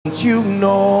Don't you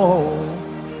know,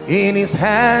 in his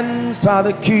hands are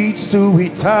the keys to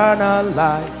eternal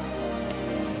life.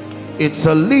 It's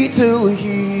a little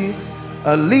here,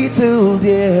 a little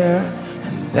there,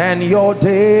 and then your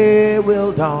day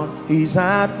will dawn. He's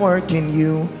at work in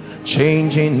you,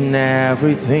 changing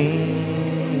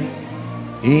everything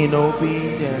in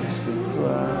obedience to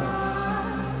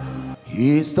Christ.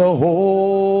 He's the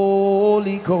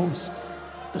Holy Ghost,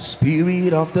 the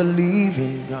Spirit of the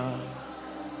living God.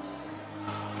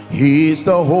 He's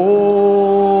the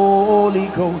Holy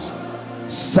Ghost,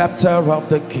 scepter of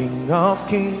the King of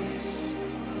Kings.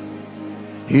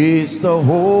 He's the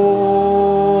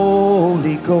Holy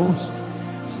Ghost,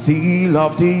 seal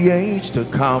of the age to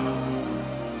come.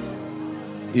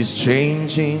 He's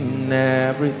changing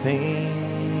everything.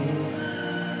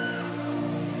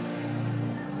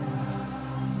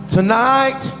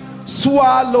 Tonight,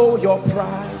 swallow your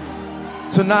pride.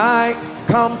 Tonight,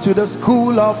 come to the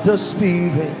school of the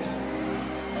Spirit.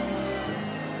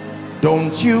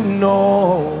 Don't you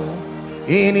know,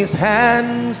 in his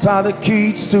hands are the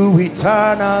keys to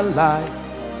eternal life.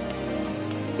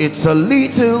 It's a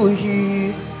little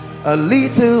here, a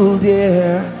little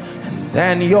there, and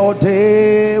then your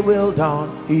day will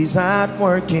dawn. He's at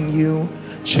work in you,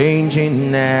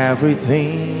 changing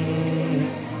everything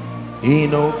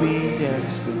in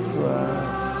obedience to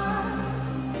Christ.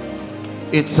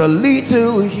 It's a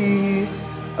little here,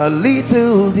 a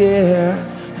little there,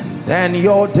 and then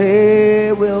your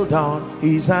day will dawn.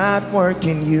 He's at work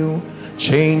in you,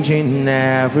 changing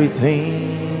everything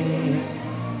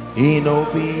in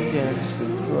obedience to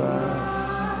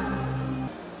Christ.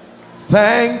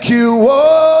 Thank you,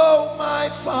 oh my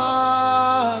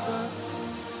Father.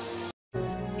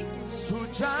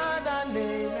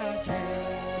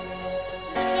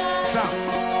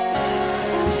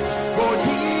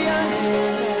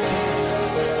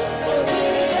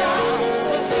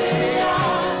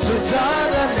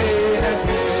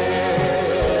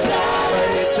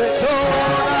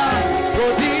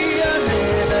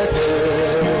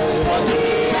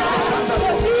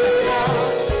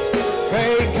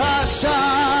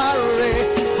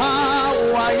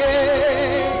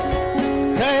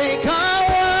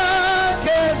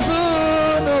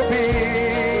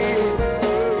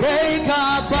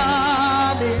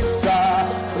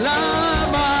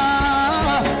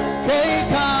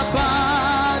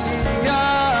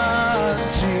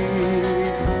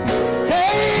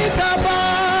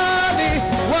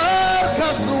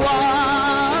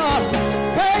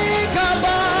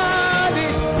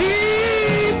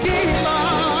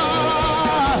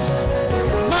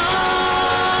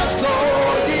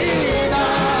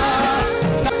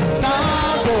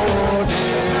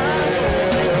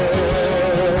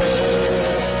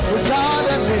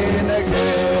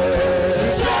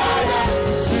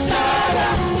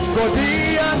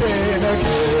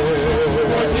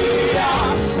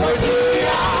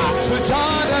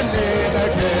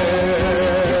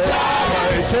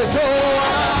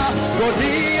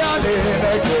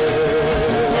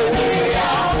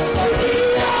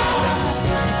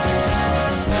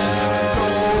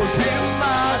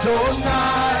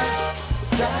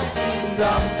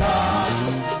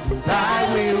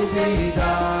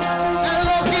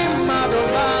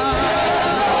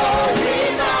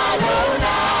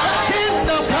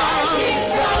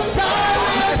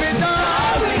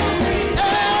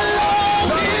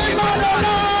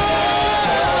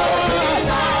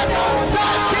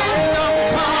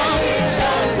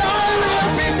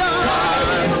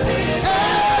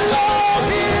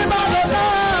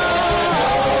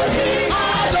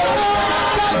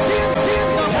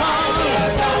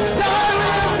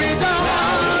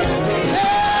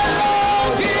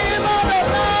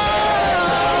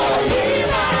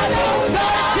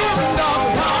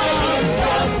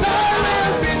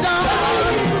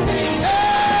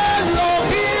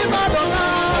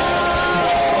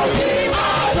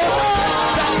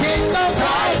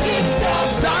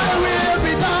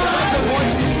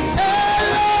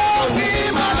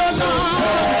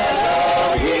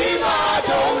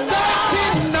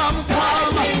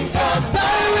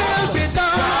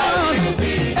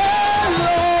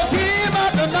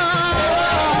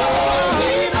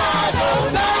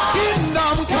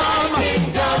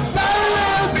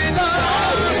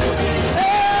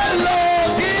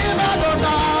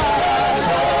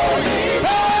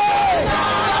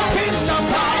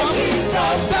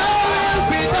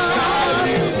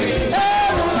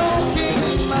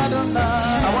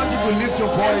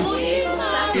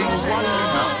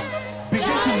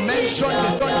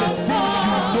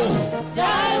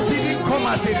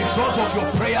 As a result of your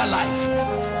prayer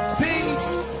life, things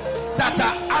that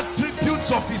are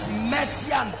attributes of his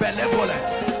mercy and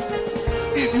benevolence.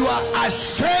 If you are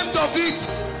ashamed of it,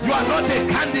 you are not a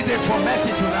candidate for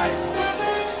mercy tonight.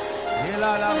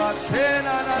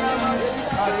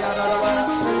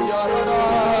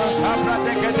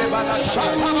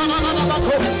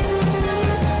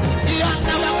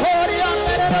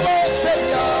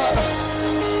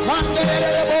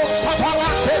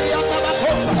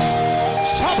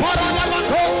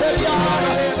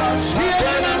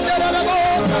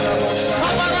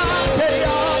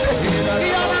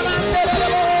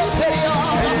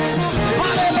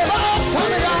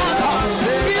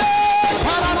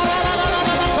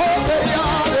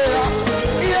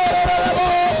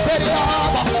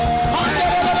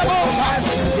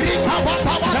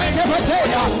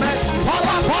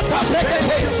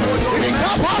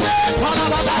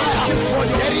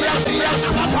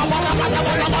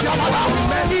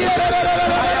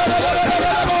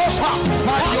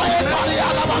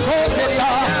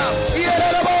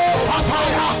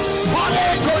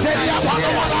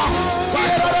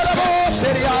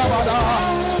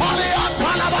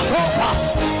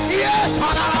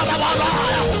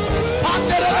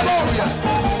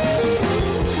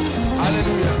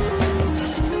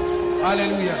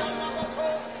 Hallelujah.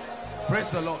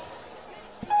 Praise the Lord.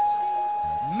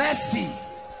 Mercy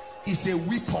is a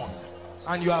weapon,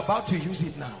 and you are about to use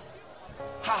it now.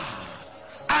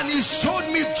 And he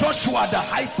showed me Joshua the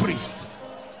high priest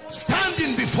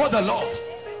standing before the Lord,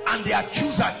 and the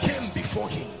accuser came before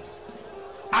him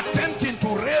attempting to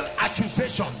rail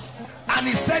accusations, and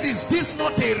he said, is this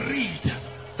not a reed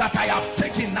that I have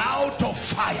taken out of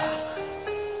fire?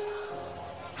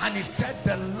 And he said,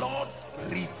 the Lord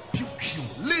rebuke you.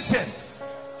 Listen,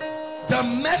 the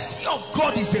mercy of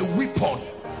God is a weapon.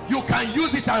 You can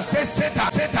use it and say,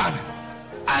 Satan,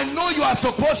 I know you are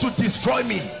supposed to destroy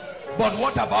me, but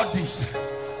what about this?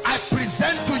 I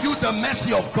present to you the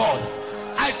mercy of God.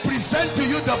 I present to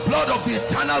you the blood of the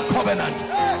eternal covenant.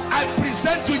 I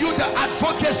present to you the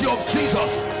advocacy of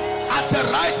Jesus at the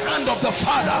right hand of the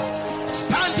Father,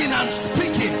 standing and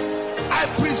speaking. I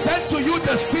present to you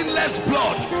the sinless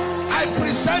blood. I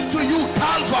present to you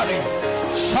Calvary.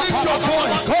 Lift your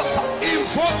voice.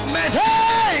 Invoke mercy.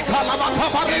 Invoke mercy.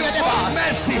 Upon every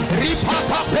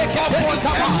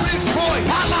voice.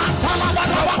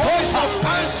 The voice of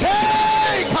answer.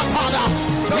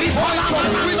 The voice of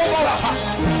wisdom.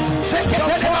 The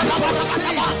voice of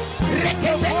sin.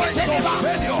 The voice of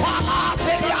failure.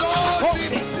 The Lord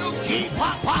rebuke you.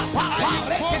 I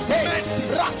invoke mercy.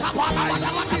 I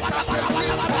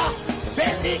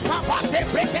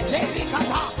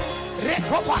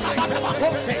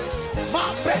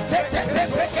use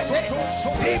it as a weapon.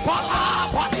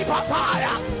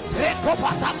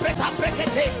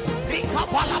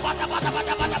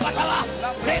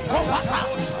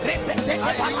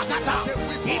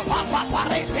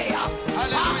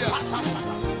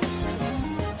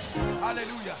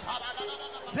 Hallelujah.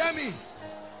 Hear me.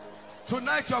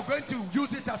 Tonight you are going to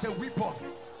use it as a weapon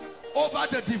over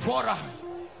the devourer.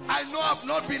 I know I've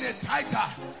not been a tither.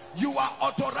 You are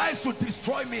authorized to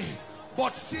destroy me,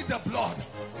 but see the blood.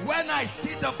 When I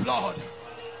see the blood,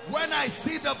 when I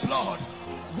see the blood,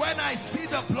 when I see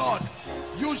the blood,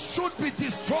 you should be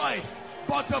destroyed,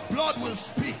 but the blood will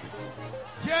speak.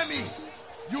 Hear me.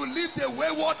 You live the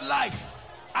wayward life,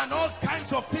 and all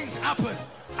kinds of things happen,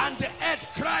 and the earth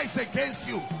cries against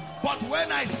you. But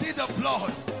when I see the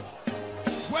blood,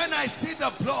 when I see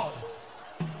the blood,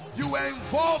 you were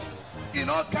involved in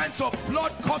all kinds of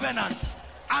blood covenants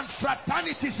and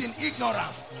fraternities in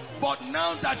ignorance, but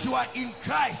now that you are in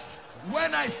Christ,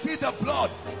 when I see the blood,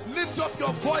 lift up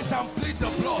your voice and plead the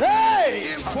blood. Hey!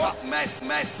 Invoke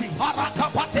mercy. Come on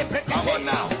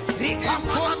now.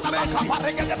 Invoke mercy. Invoke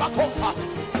the blood.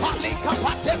 Invoke the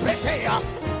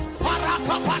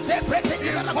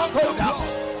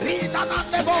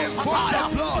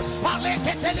blood.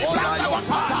 Over your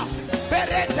past.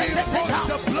 Invoke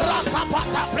the blood.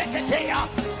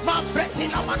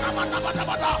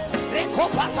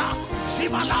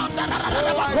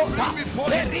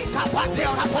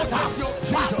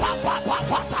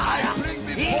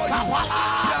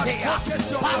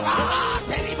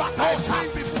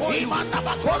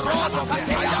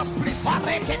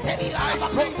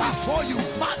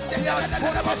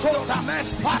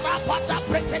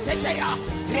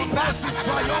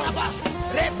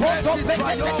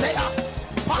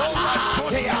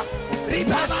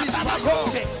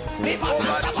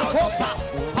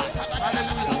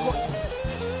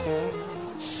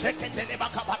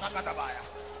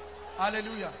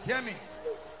 Hallelujah. Hear me.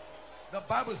 The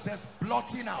Bible says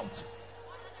blotting out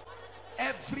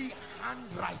every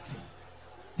handwriting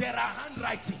There are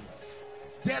handwritings,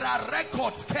 there are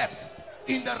records kept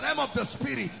in the realm of the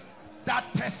spirit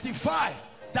that testify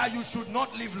that you should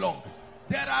not live long.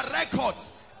 There are records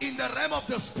in the realm of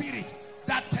the spirit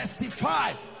that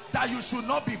testify that you should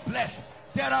not be blessed.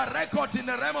 There are records in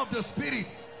the realm of the spirit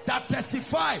that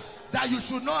testify that you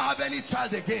should not have any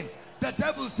child again. The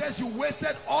devil says you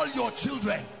wasted all your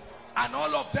children and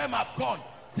all of them have gone.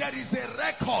 There is a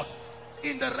record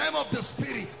in the realm of the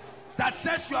spirit that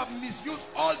says you have misused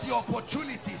all the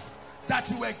opportunities that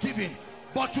you were given.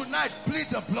 But tonight, plead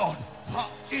the blood.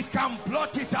 It can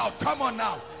blot it out. Come on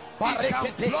now. It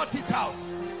can blot it out.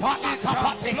 It can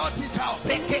blot it out.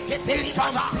 It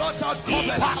can blot out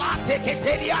covenant. It can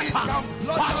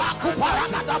blot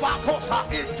out.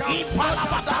 It can blot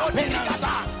out ordinance.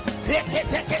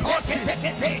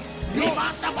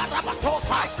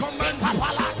 I command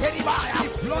you,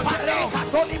 be blotted out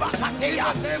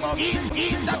in the name of Jesus.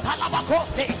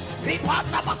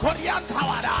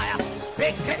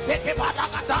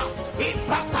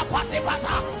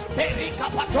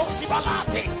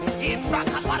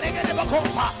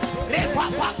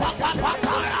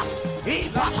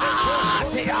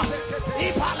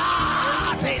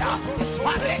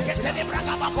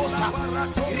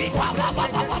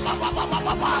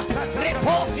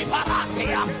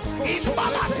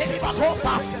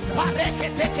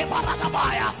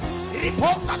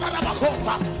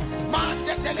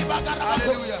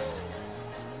 Hallelujah.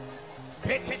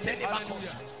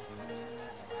 Hallelujah.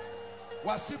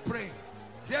 We're still praying.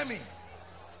 Hear me.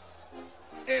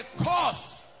 A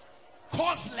cause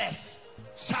causeless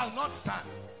shall not stand.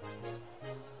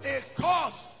 A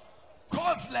cause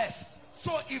causeless.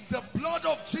 So if the blood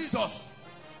of Jesus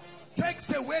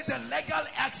takes away the legal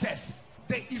access,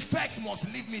 the effect must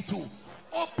lead me to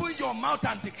open your mouth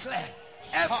and declare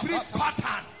every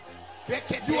pattern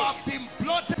you have been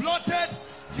blotted.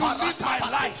 You live my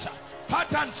life.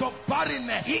 Patterns of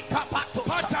barrenness,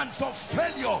 patterns of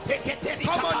failure.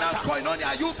 Come on now, Koinonia,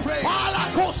 are you praying?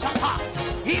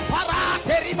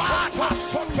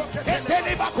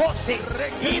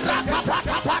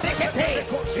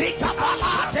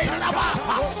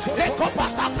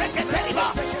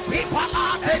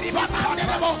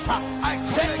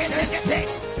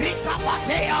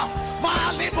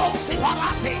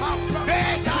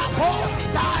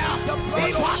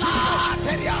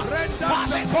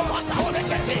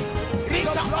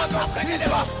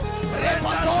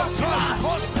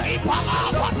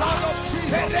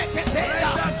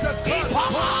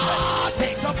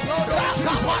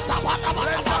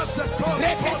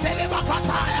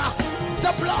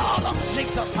 The blood of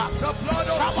Jesus, the blood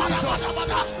of Jesus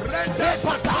renders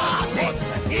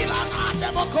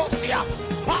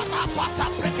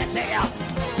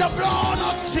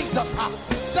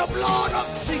the blood of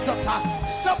Jesus,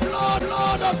 the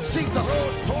blood of Jesus,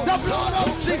 the blood of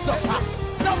Jesus, the blood of Jesus,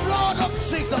 the blood of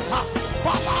Jesus.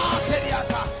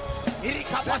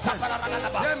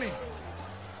 Hear me.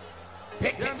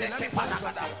 Hear me.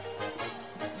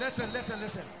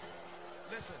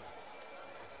 Listen.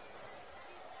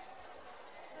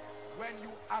 When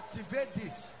you activate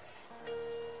this,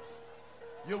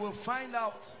 you will find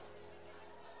out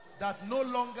that no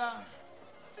longer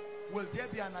will there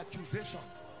be an accusation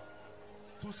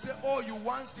to say, oh, you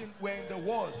once were in the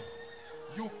world,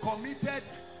 you committed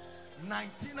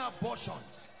 19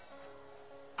 abortions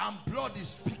and blood is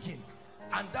speaking,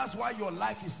 and that's why your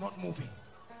life is not moving.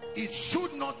 It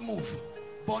should not move,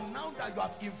 but now that you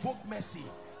have invoked mercy,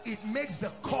 it makes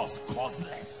the cause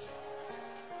causeless.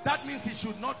 That means it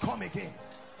should not come again.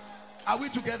 Are we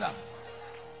together?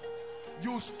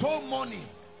 You stole money,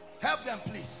 help them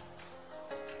please,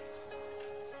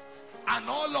 and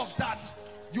all of that,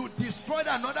 you destroyed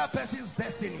another person's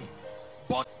destiny.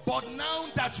 But now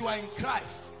that you are in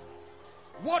Christ,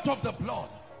 what of the blood?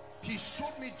 He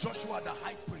showed me Joshua the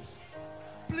high priest.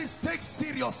 Please take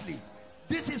seriously.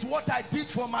 This is what I did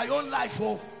for my own life.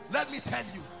 Oh, let me tell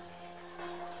you.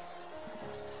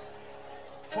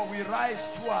 For we rise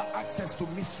through our access to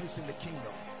mysteries in the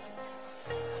kingdom.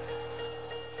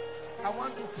 I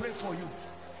want to pray for you,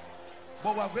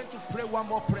 but we're going to pray one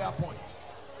more prayer point.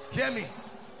 Hear me.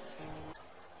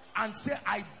 And say,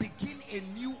 I begin a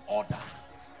new order.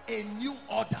 A new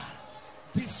order.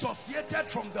 Dissociated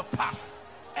from the past.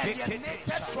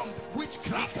 Alienated from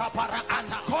witchcraft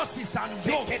and curses and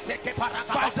yokes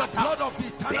by the blood of the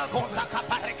eternal covenant.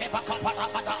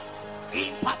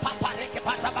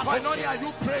 Koinonia, are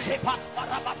you praying?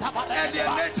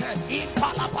 Alienated.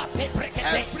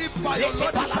 Every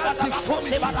biological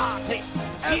deformity,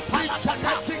 every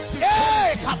genetic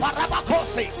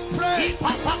Pray.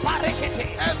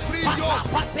 Every yoke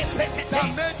that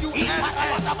made you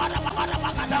SS,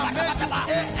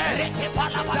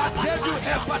 that gave you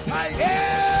hepatitis,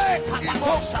 it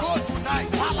must go tonight.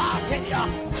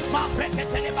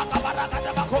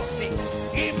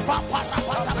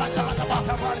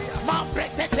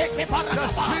 The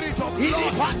spirit of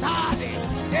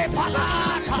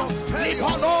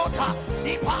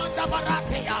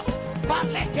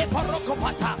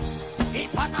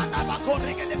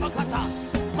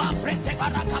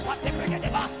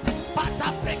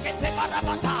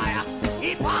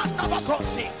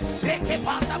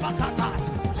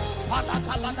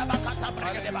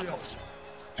loss,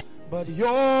 but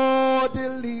your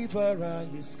deliverer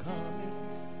is coming.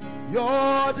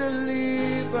 Your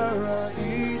deliverer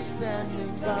is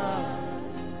standing by.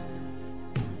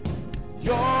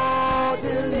 Your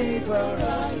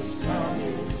deliverer is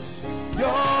coming.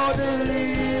 Your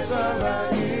deliverer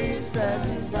is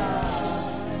standing by.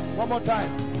 One more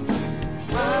time.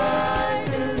 My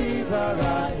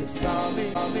deliverer is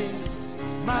coming.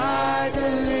 My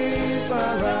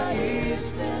deliverer is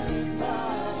standing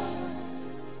by.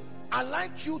 I'd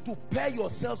like you to pair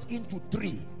yourselves into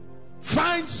three.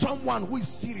 Find someone who is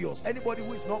serious. Anybody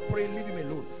who is not praying, leave him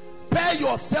alone. Pair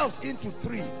yourselves into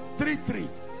three,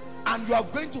 and you are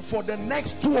going to, for the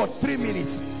next 2 or 3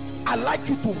 minutes, I'd like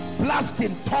you to blast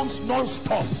in tongues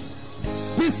non-stop.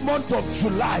 This month of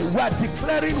July, we are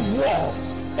declaring war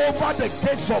over the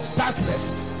gates of darkness.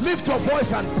 Lift your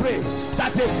voice and pray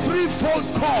that a threefold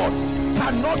cord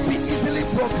cannot be easily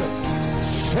broken.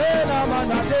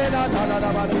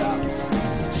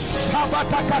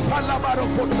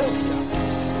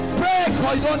 Pray,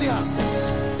 Koinonia.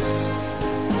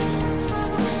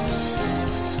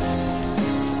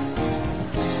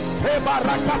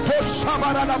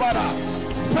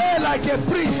 Pray like a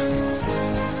priest.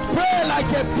 Pray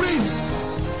like a priest.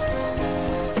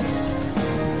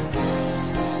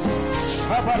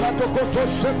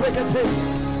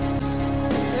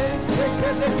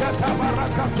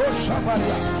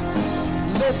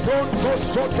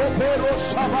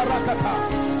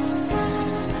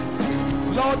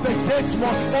 Lord, the gates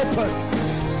must open.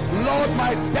 Lord,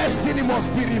 my destiny must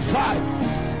be revived.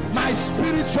 My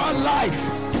spiritual life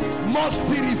must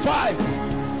be revived.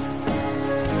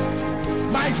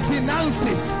 My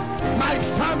finances, my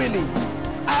family,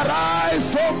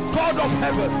 arise, O God of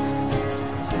heaven.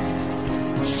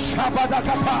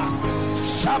 Shabadakata,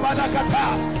 Shabadakata,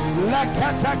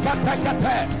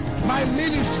 Lakatakatakata. My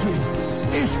ministry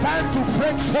is time to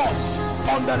break forth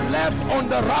on the left, on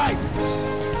the right.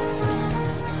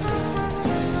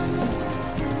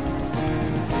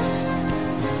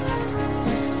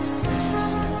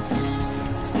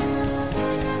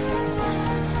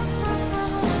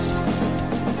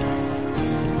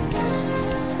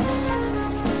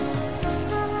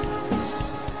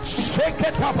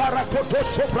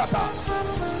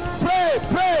 Pray,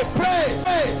 pray, pray,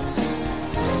 pray.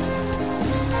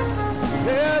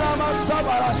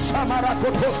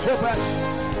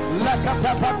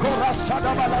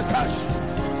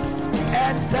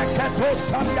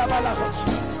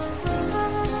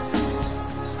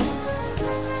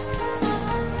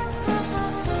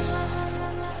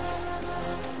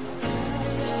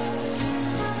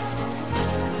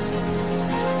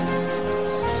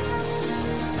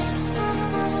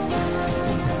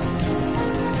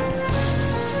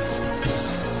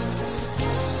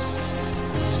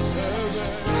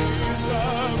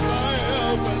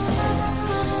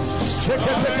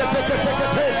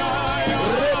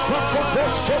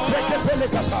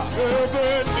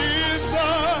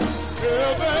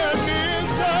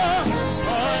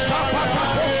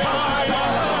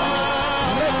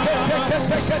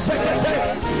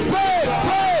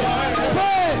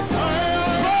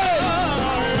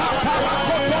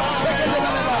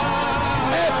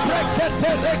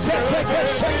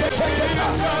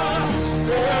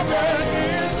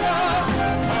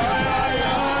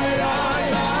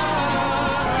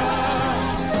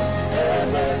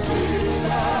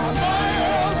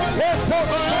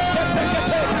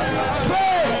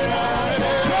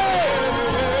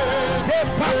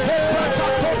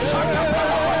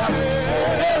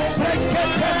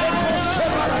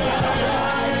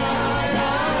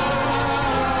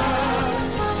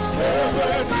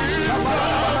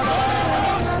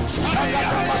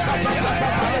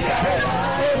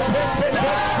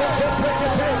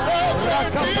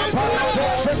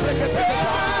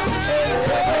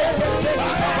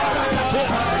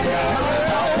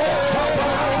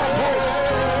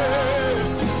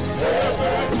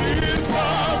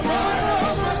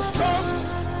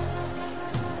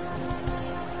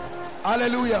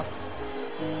 Hallelujah.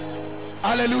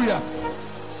 Hallelujah.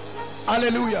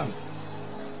 Hallelujah.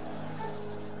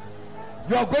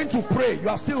 You are going to pray. You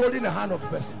are still holding the hand of the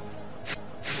person.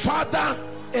 Father,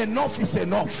 enough is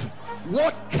enough.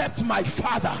 What kept my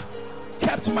father,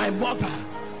 kept my mother,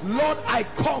 Lord, I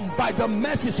come by the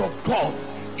mercies of God.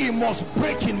 It must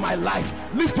break in my life.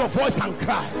 Lift your voice and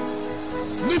cry.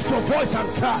 Lift your voice and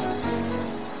cry.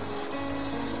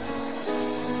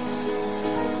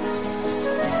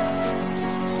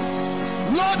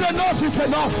 Lord, enough is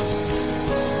enough.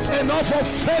 Enough of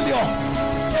failure.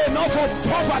 Enough of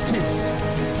poverty.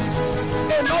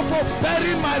 Enough of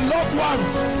burying my loved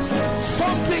ones.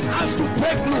 Something has to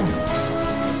break loose.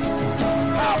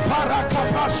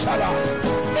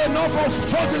 Enough of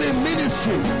struggle in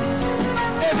ministry.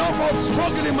 Enough of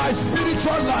struggle in my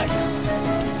spiritual life.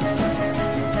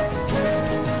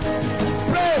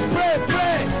 Pray, pray,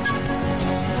 pray.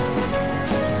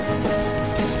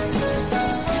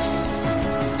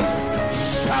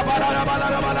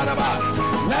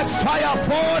 Let fire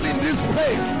burn in this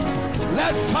place.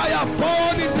 Let fire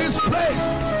burn in this place.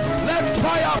 Let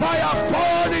fire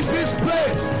burn in this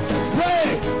place.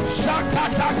 Pray.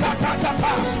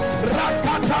 Shakatakatata.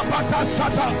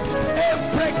 Rakatapatashata.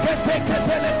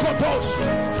 Ebreketeketelekotos.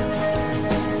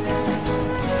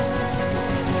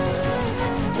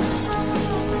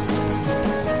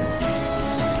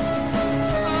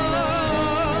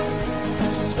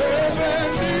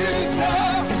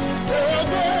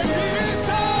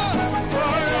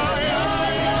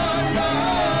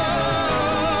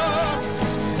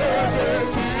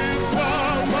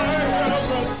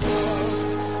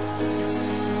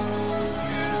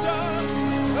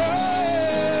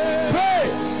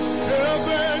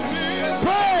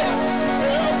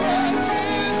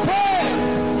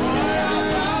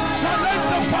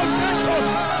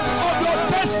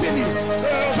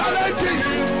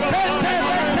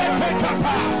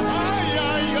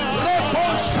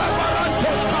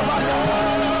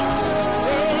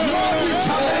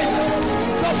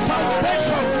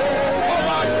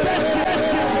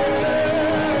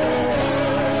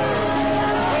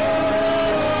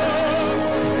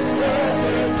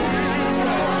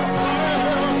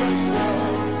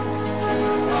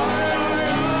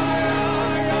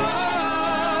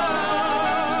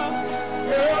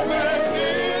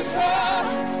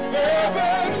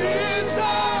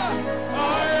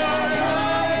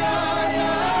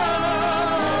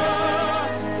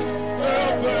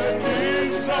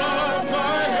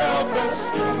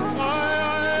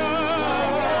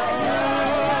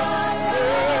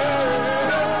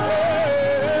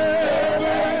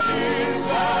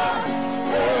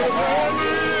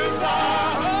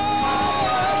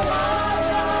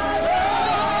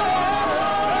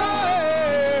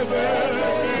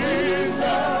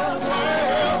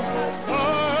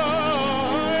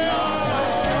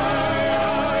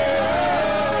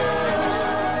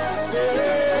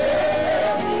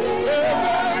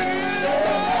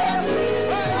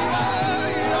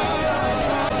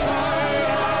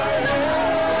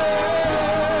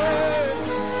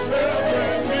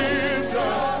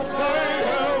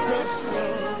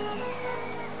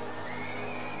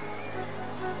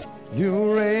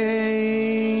 You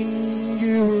reign,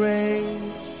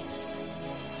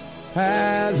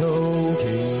 hello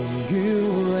King,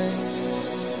 you reign,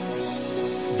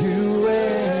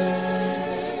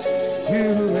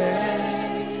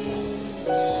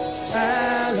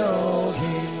 hello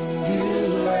King, you reign, hello King, you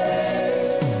reign.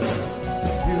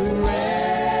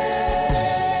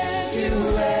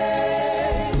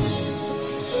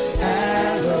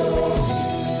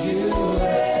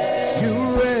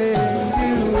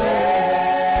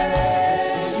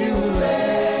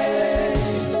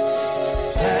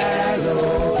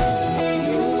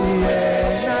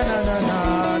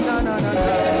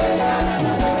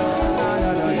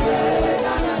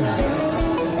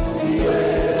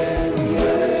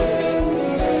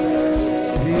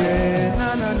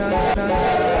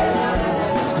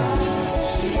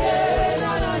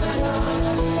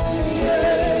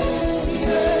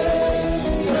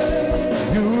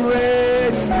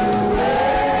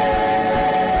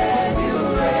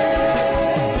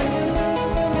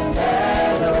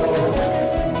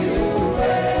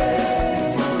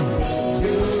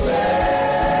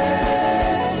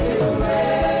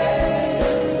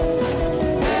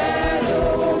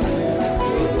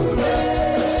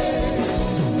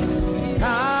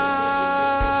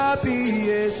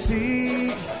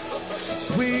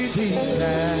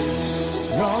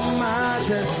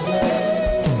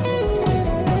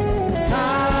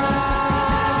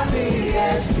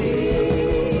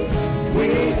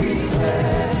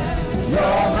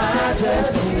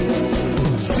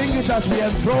 Sing it as we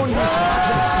enthrone His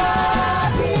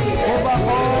majesty over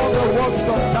all the works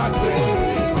of darkness.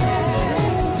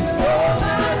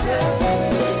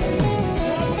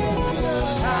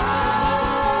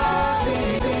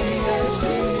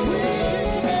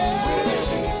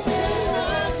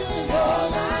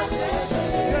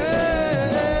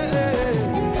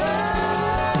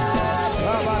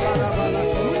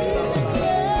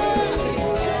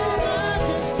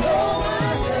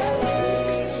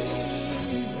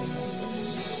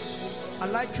 I'd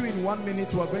like you in 1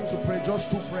 minute, we're going to pray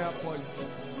just 2 prayer points.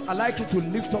 I'd like you to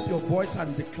lift up your voice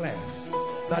and declare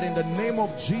that in the name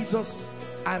of Jesus,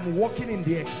 I'm walking in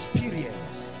the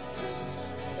experience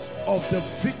of the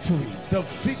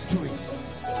victory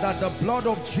that the blood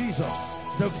of Jesus,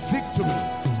 the victory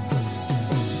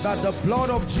that the blood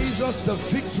of Jesus, the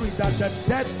victory that the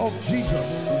death of Jesus,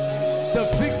 the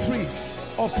victory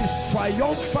of His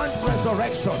triumphant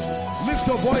resurrection. Lift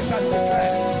your voice and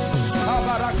declare.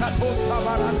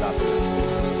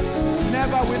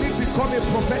 Never will it become a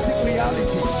prophetic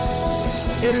reality.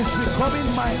 It is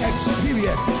becoming my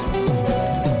experience.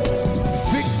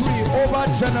 Victory over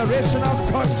generational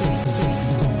curses.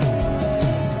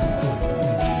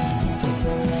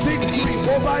 Victory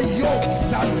over yokes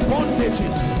and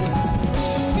bondages.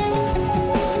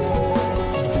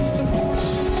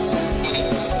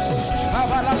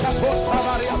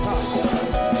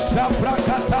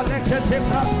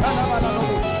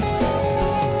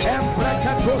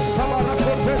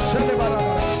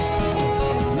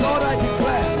 Lord,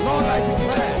 I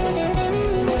declare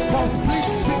complete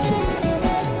victory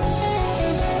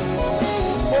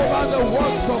over the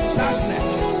works of darkness.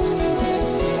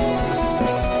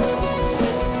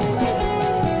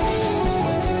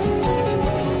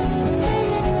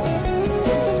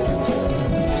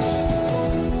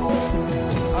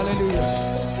 Hallelujah.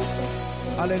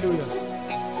 Hallelujah.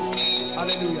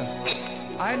 Hallelujah.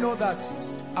 I know that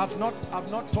I've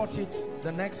not taught it.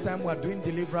 The next time we're doing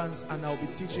deliverance, and I'll be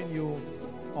teaching you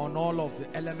on all of the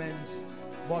elements.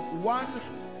 But one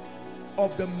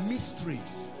of the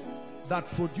mysteries that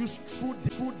produce true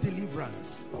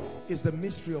deliverance is the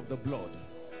mystery of the blood.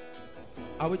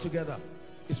 Are we together?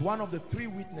 It's one of the 3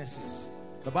 witnesses.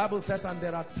 The Bible says, and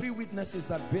there are 3 witnesses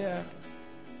that bear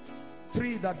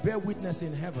witness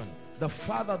in heaven: the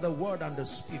Father, the Word, and the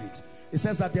Spirit. It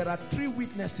says that there are 3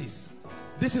 witnesses.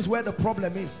 This is where the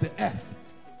problem is, the earth.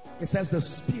 It says the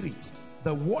Spirit,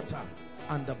 the water,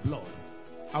 and the blood.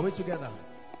 Are we together?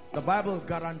 The Bible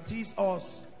guarantees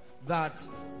us that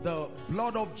the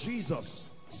blood of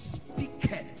Jesus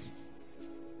speaketh.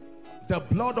 The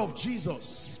blood of Jesus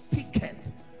speaketh.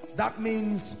 That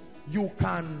means you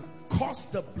can cause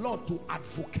the blood to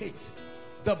advocate.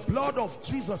 The blood of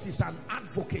Jesus is an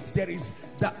advocate. There is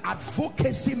the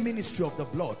advocacy ministry of the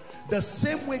blood. The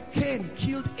same way Cain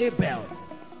killed Abel.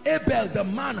 Abel, the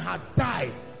man, had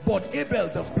died, but Abel,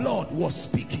 the blood, was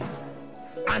speaking.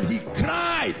 And he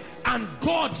cried, and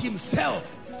God Himself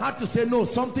had to say, no,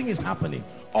 something is happening.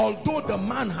 Although the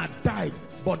man had died,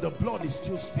 but the blood is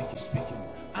still speaking.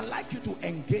 I'd like you to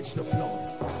engage the blood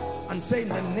and say, in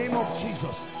the name of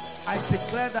Jesus, I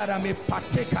declare that I'm a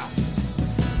partaker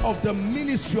of the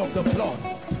ministry of the blood.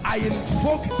 I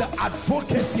invoke the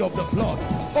advocacy of the blood.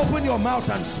 Open your mouth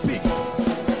and speak.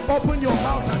 Open your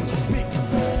mouth and speak.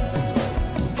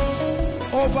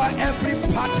 Over every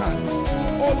pattern,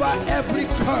 over every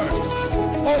curse,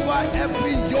 over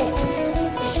every yoke.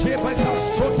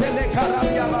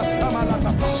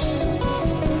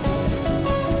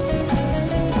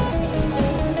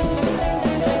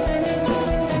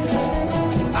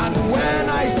 And when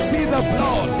I see the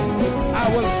blood, I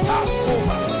will pass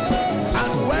over.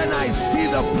 And when I see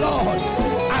the blood,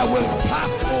 I will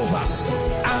pass over.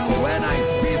 And when I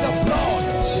see the blood,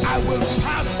 I will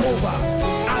pass over.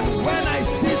 And when I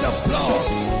see the blood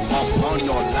upon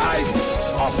your life,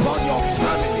 upon your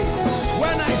family,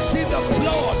 when I see the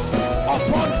blood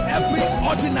upon every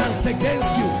ordinance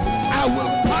against you, I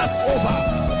will pass over.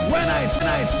 When I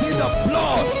see the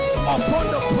blood upon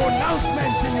the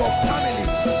pronouncements in your family,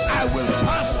 I will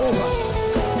pass over.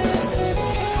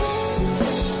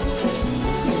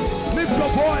 Lift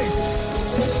your voice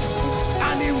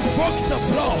and invoke the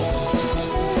blood.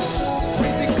 We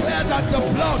declare that the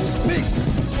blood speaks.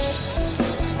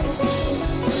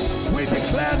 We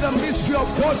declare the mystery of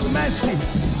God's mercy.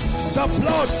 The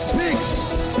blood speaks.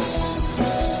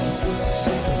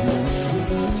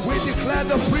 We declare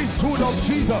the priesthood of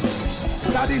Jesus,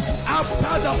 that is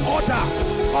after the order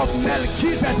of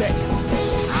Melchizedek,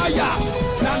 higher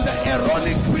than the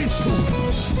Aaronic priesthood,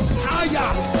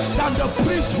 higher than the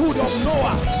priesthood of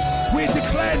Noah. We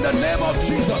declare in the name of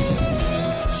Jesus,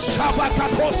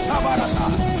 Shabakato Sabarata,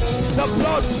 The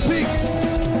blood speaks.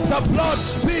 The blood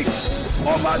speaks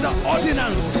over the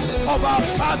ordinance of our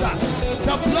fathers.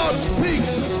 The blood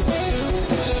speaks.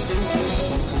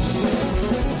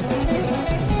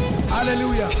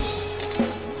 Hallelujah.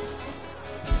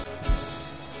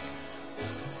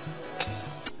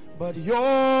 But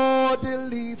your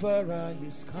deliverer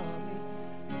is coming.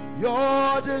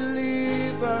 Your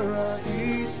deliverer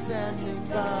is standing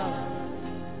by.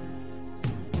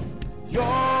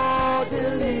 Your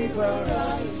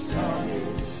deliverer is coming.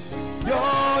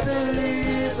 Your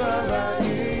deliverer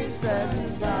is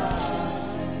standing by.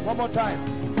 One more time.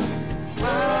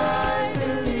 My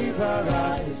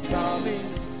deliverer is coming.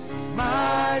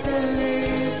 My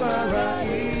deliverer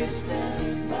is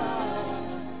standing by.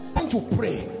 I'm going to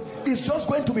pray. It's just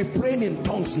going to be praying in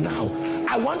tongues now.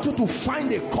 I want you to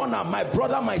find a corner, my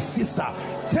brother, my sister.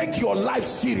 Take your life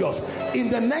serious. In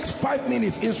the next 5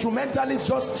 minutes, instrumentalists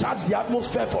just charge the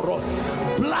atmosphere for us.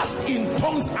 Blast in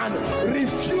tongues and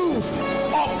refuse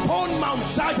upon Mount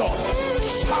Zion.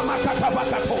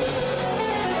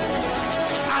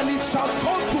 And it shall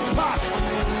come to pass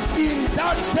in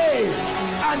that day,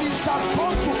 and it shall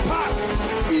come to pass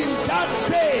in that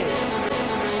day,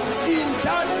 in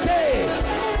that day,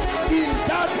 in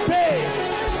that day,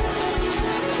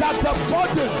 that the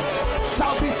burden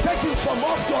shall be taken from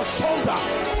off your shoulder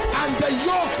and the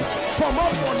yoke from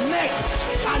off your neck,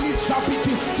 and it shall be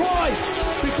destroyed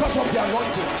because of the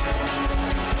anointing.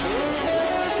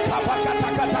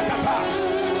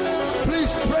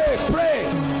 Please pray, pray.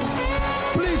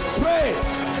 Please pray.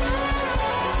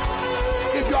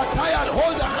 If you are tired,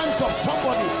 hold the hands of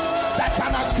somebody that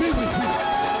can agree with you.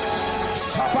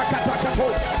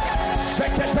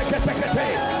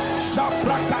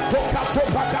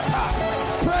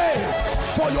 Pray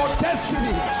for your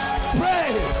destiny.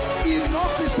 Pray.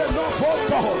 Enough is enough, oh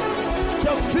God.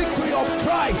 The victory of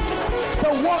Christ,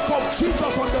 the work of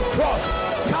Jesus on the cross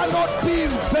cannot be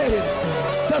in vain.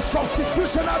 The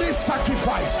substitutionary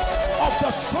sacrifice of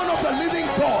the Son of the living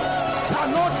God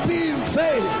cannot be in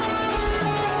vain.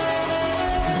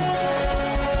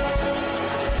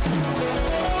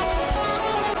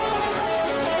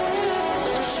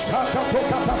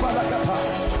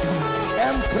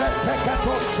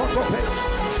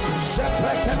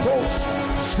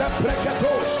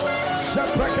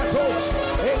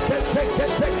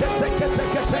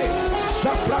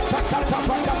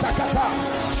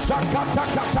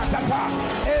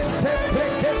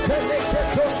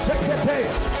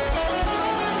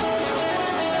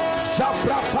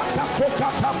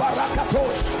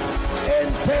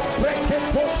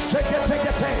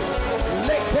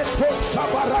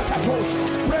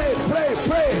 Pray, pray,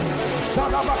 pray.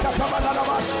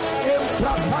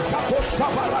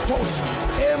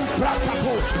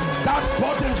 That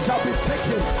burden shall be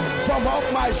taken from off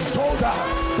my shoulder,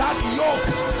 that yoke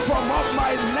from off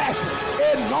my neck.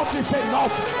 Enough is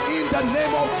enough in the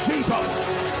name of Jesus.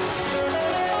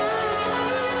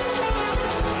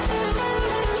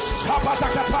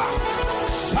 Shabatakata,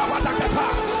 Shabatakata,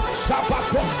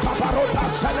 Shabatos Kabarota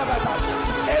Senevata,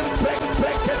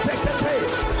 Embrekete,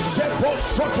 Shebo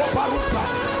Soto Baruka,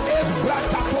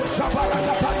 Embrakato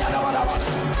Shabarakata Yanavara,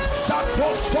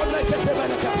 Shatos Sonekete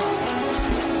Benekapa.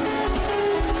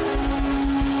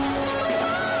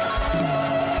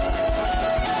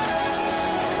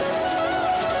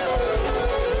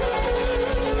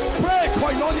 Pray,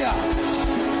 Koinonia.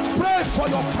 Pray for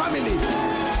your family.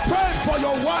 Pray for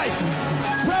your wife.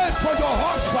 Pray for your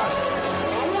husband.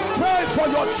 Pray for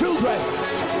your children.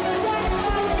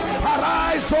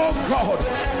 Arise, oh God.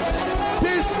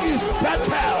 This is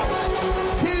Bethel.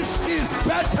 This is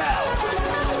Bethel.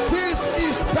 This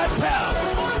is Bethel.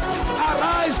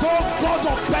 Arise, oh God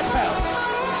of Bethel.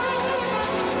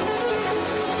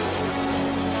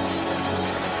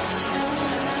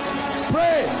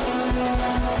 Pray.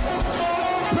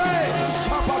 Pray.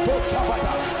 Shabbatos Shabbat.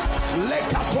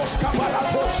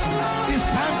 It's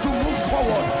time to move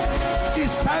forward.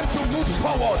 It's time to move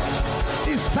forward.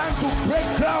 It's time to break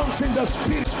grounds in the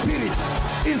spirit.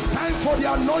 It's time for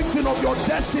the anointing of your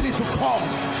destiny to come.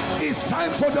 It's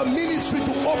time for the ministry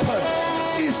to open.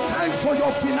 It's time for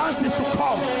your finances to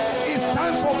come. It's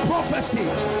time for prophecy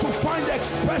to find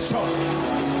expression.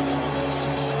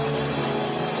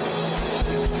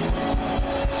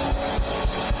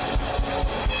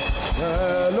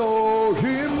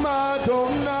 Elohim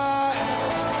Adonai,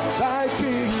 thy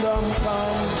kingdom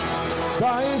come,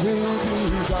 thy will be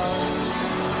done.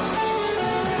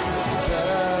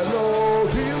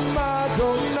 Elohim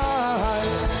Adonai,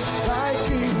 thy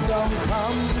kingdom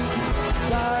come,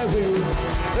 thy will.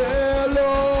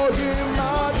 Elohim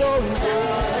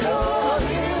Adonai,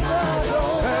 Elohim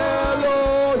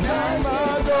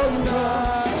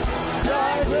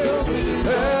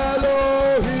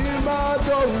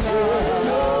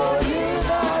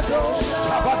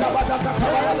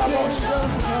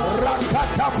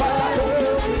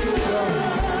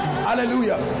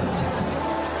Hallelujah.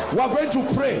 We are going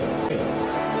to pray.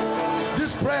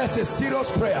 This prayer is a serious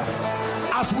prayer.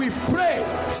 As we pray,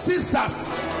 sisters,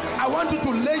 I want you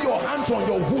to lay your hands on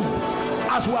your womb.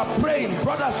 As we are praying,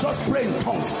 brothers, just pray in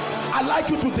tongues. I'd like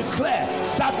you to declare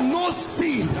that no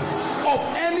seed of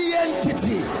any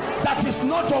entity that is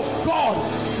not of God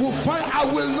will find. I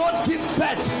will not give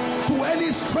birth to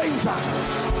any stranger.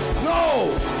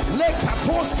 No.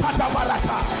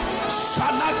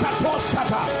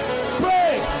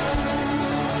 Pray.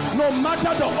 No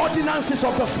matter the ordinances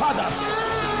of the fathers,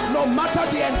 no matter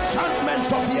the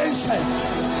enchantments of the ancient,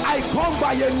 I come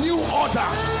by a new order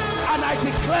and I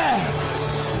declare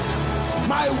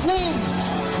my womb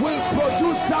will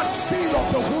produce that seed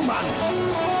of the woman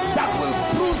that will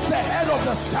bruise the head of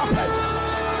the serpent.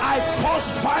 I cause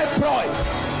fibroid.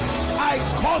 I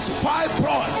cause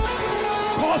fibroid.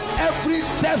 Cause every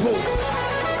devil.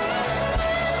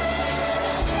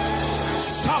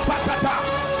 Shapakata.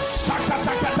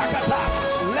 Shakatakata.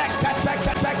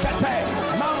 Lekatakata.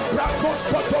 Mambrakos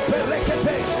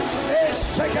kotoperekete.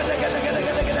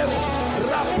 Eshekadegedegedegede.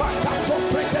 Rapakato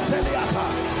preketeliata.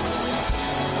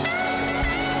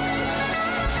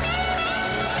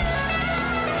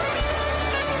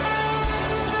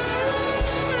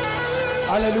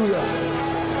 Hallelujah.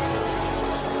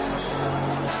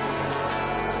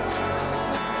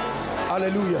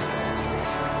 Hallelujah.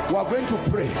 We are going to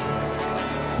pray.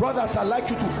 Brothers, I'd like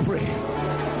you to pray.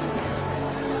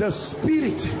 The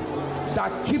spirit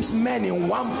that keeps men in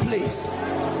one place,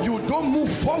 you don't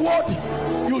move forward,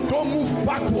 you don't move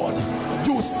backward,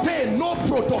 you stay. No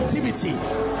productivity.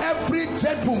 Every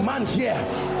gentleman here,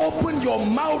 open your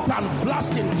mouth and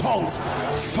blast in tongues.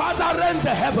 Father, rend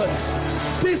the heavens.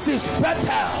 This is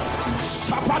better.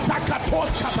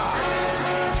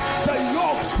 The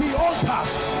yokes, the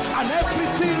altars, and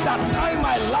everything that tie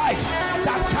my life,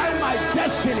 that tie my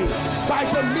destiny, by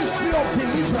the mystery of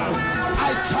deliverance,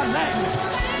 I challenge.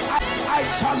 I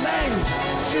challenge.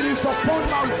 It is upon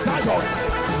Mount Zion.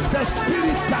 The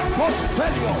spirits that cause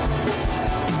failure.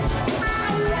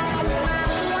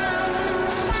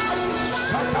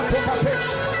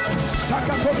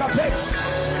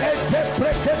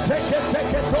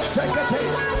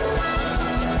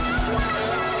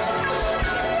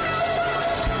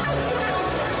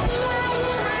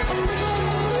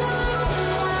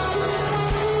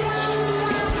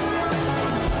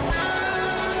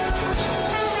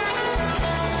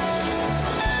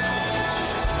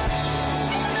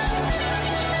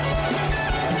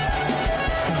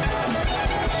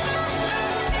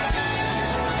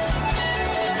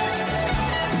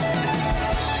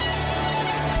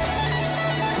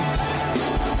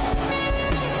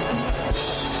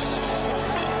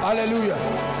 Hallelujah.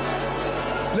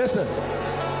 Listen.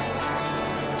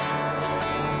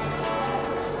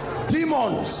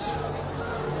 Demons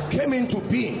came into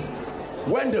being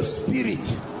when the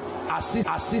spirit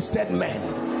assisted men.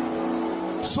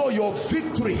 So your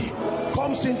victory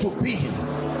comes into being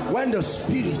when the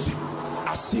spirit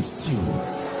assists you.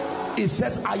 It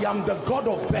says, I am the God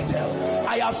of Bethel.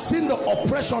 I have seen the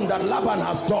oppression that Laban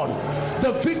has done.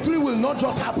 The victory will not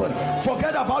just happen.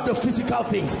 Forget about the physical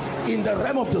things. In the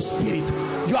realm of the spirit,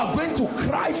 you are going to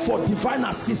cry for divine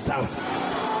assistance.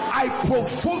 I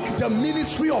provoke the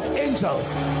ministry of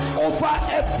angels over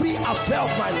every affair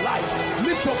of my life.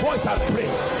 Lift your voice and pray.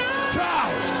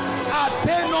 Cry. Are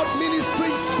they not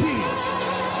ministering spirits?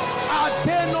 Are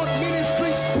they not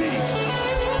ministering spirits?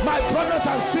 My brothers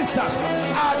and sisters,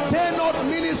 are they not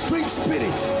ministering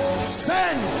spirits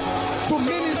sent to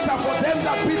minister for them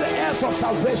that be the heirs of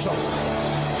salvation?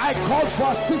 I call for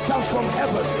assistance from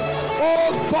heaven.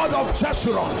 Oh God of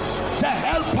Jeshurun, the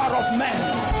helper of men,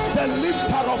 the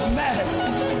lifter of men,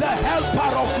 the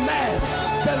helper of men,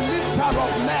 the lifter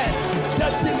of men, the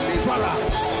deliverer.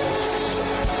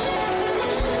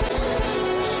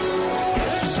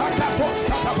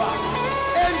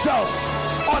 Angels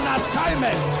on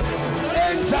assignment.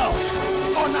 Angels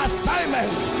on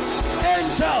assignment.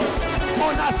 Angels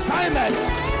on assignment.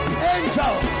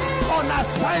 Angels on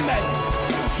assignment.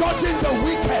 Judging the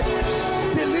wicked,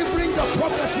 delivering the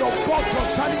prophecy of God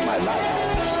concerning my life.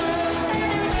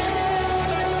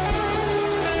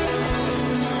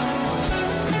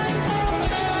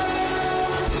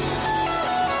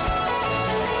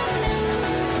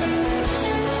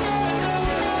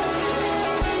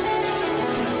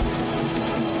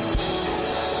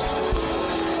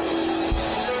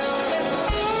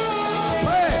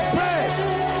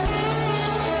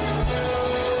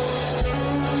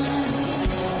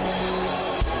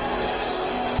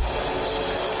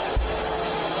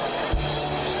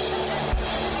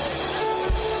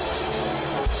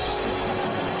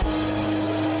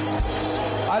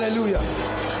 Hallelujah.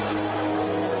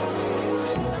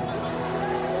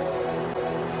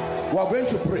 We're going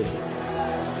to pray.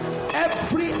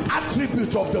 Every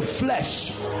attribute of the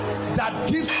flesh that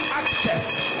gives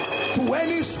access to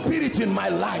any spirit in my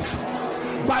life,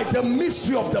 by the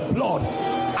mystery of the blood,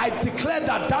 I declare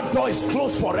that that door is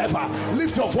closed forever.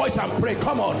 Lift your voice and pray.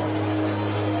 Come on.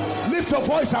 Lift your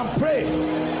voice and pray.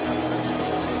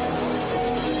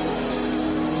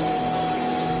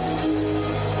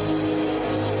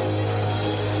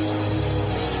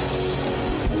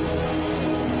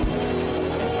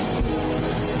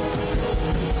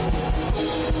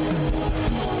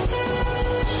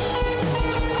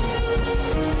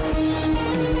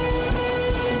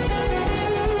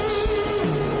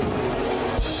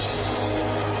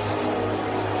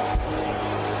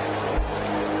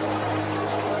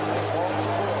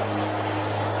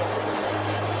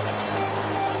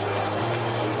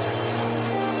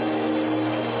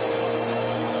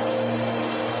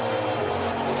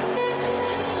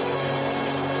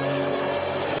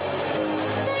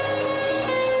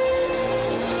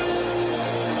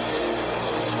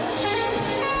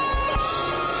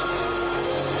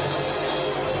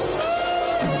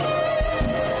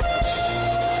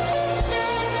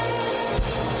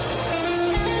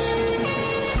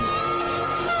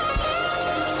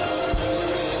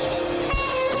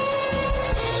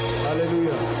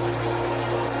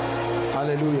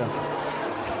 Hallelujah.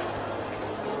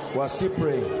 We're still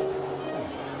praying.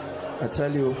 I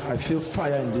tell you, I feel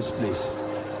fire in this place.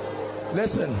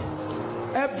 Listen,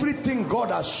 everything God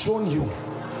has shown you,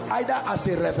 either as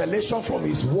a revelation from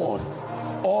his word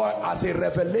or as a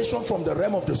revelation from the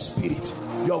realm of the spirit,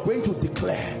 you're going to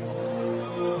declare.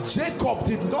 Jacob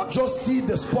did not just see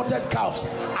the spotted calves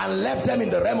and left them in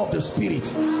the realm of the spirit.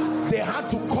 They had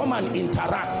to come and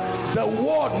interact. The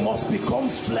word must become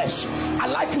flesh.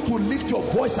 I'd like you to lift your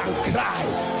voice and cry.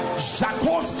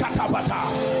 Shakos katabata.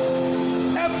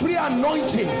 Every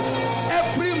anointing,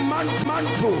 every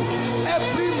mantle,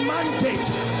 every mandate,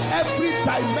 every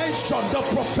dimension, the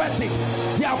prophetic,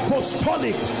 the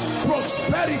apostolic,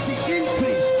 prosperity,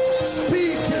 increase,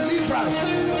 speed, deliverance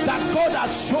that God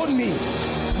has shown me.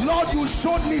 Lord, you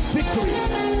showed me victory.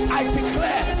 I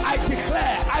declare,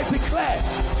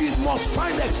 it must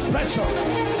find expression.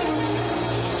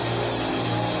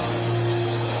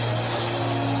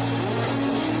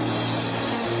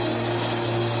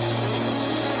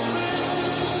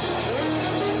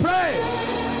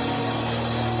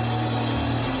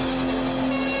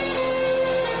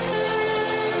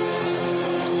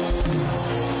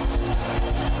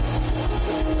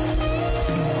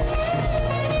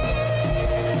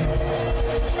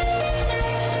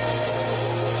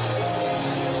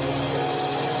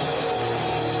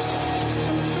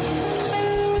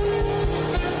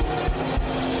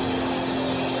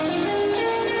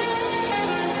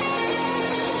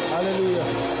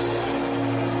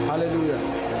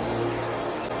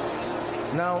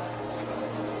 Now,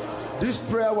 this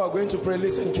prayer we're going to pray,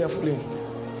 listen carefully.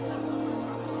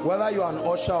 Whether you are an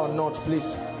usher or not,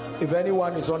 please, if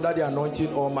anyone is under the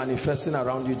anointing or manifesting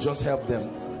around you, just help them.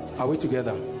 Are we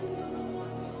together?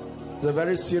 It's a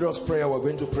very serious prayer we're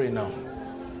going to pray now.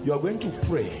 You are going to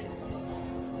pray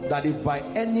that if by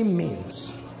any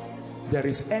means there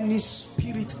is any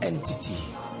spirit entity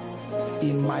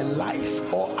in my life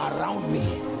or around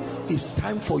me, it's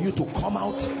time for you to come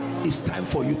out. It's time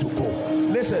for you to go.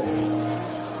 Listen,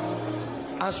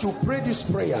 as you pray this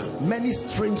prayer, many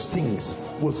strange things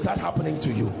will start happening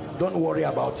to you. Don't worry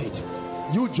about it.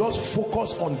 You just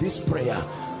focus on this prayer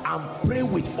and pray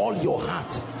with all your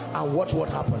heart and watch what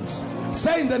happens.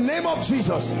 Say, in the name of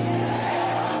Jesus.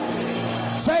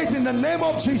 Say it, in the name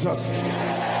of Jesus.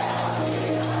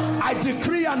 I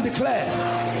decree and declare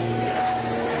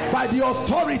by the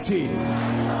authority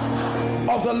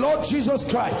of the Lord Jesus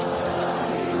Christ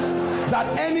that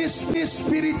any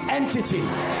spirit entity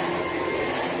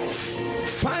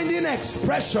finding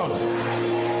expression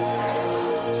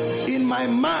in my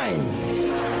mind,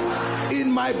 in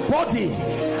my body,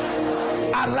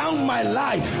 around my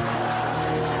life,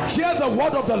 hear the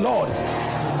word of the Lord.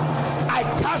 I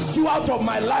cast you out of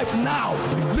my life now.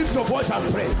 Lift your voice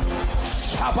and pray.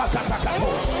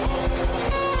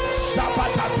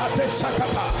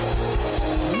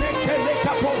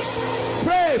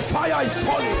 Pray, fire is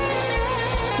falling.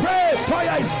 Pray,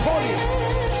 fire is falling.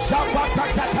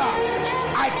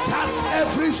 I cast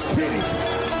every spirit,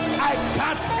 I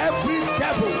cast every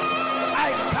devil,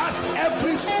 I cast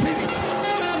every spirit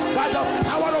by the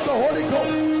power of the Holy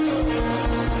Ghost.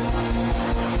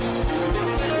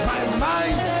 My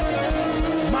mind,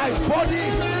 my body,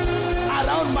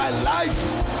 around my life,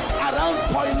 around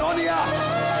koinonia,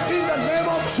 in the name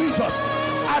of of Jesus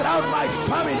around my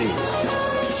family.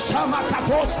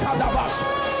 Shamakatos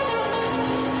Kadabash.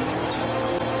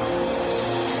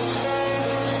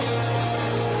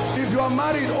 If you are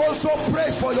married, also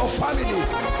pray for your family.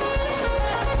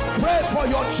 Pray for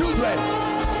your children.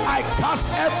 I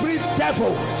cast every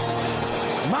devil.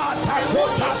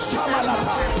 Matakota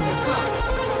Shamalata.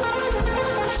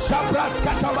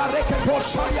 Shabraskata Bareketo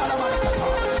Shayala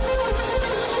Marekata.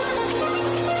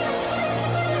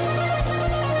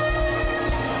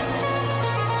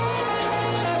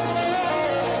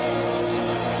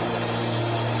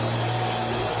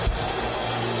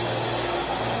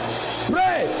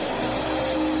 Pray.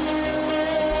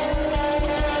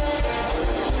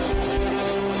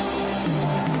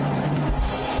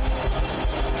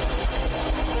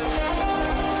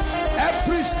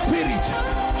 Every spirit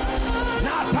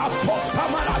nata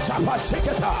posamara shapa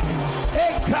sheketa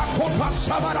ekrakota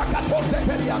shamara katose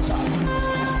periacha,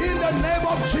 in the name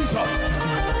of Jesus,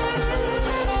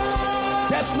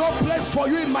 there's no place for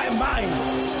you in my mind,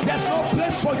 there's no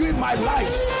place for you in my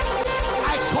life.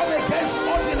 I come against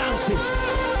ordinances.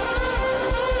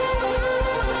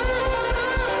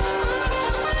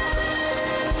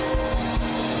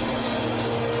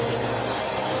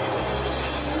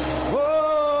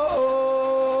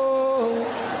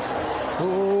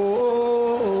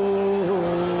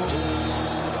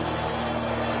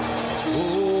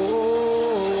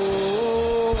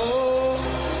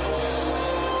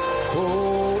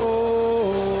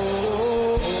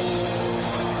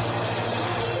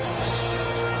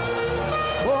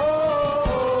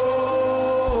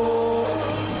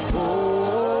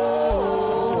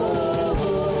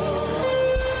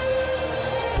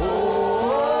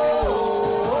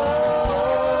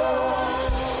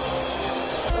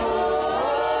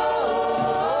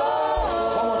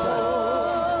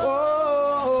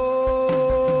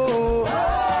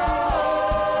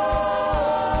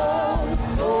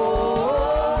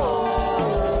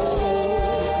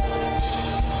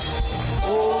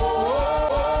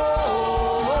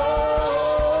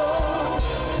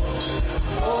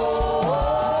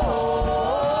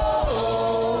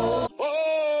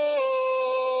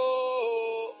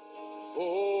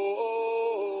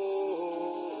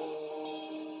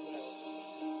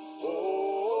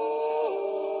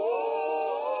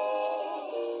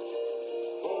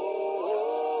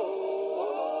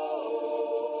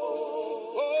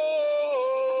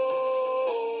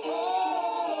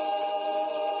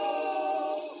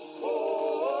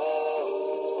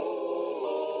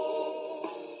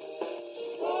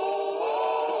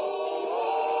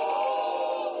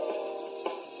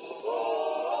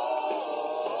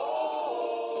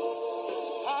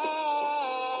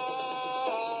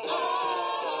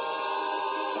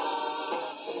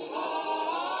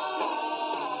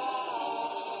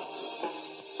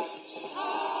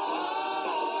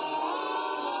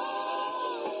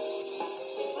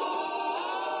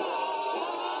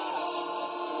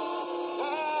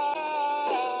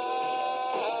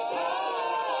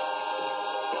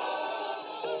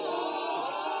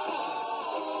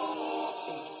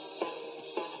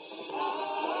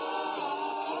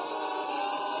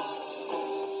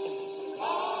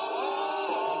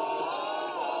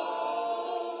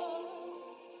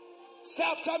 Say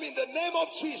after me, in the name of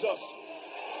Jesus.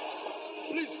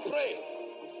 Please pray.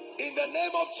 In the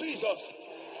name of Jesus,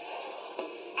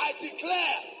 I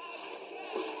declare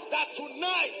that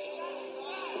tonight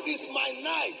is my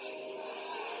night.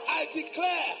 I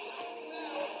declare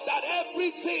that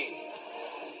everything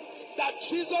that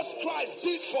Jesus Christ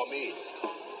did for me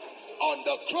on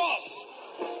the cross,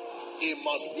 it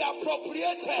must be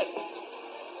appropriated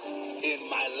in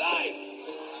my life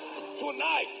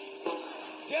tonight.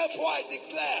 Therefore, I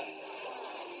declare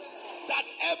that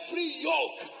every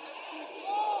yoke,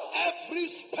 every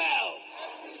spell,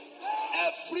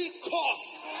 every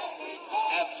curse,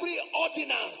 every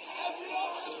ordinance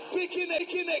speaking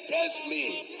against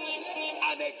me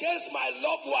and against my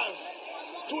loved ones,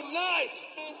 tonight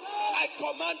I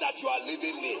command that you are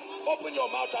leaving me. Open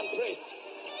your mouth and pray.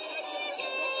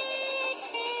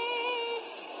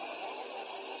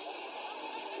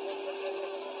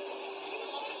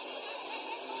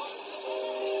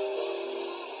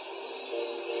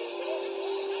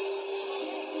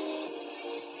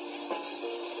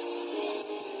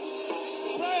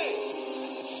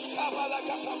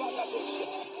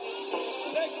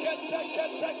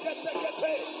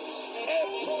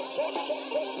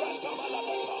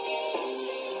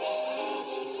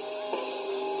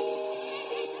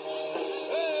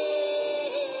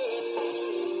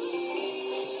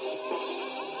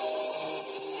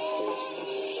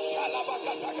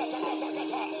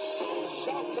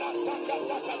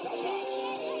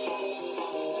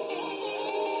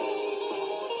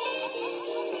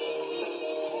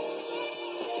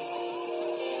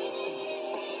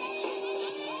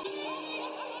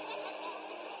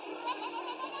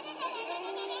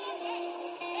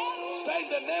 Say in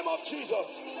the name of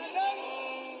Jesus.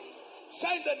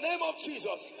 Say in the name of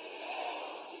Jesus.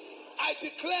 I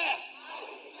declare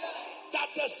that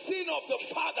the sin of the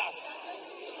fathers,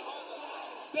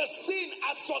 the sin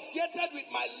associated with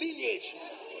my lineage,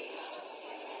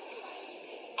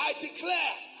 I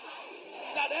declare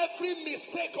that every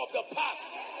mistake of the past,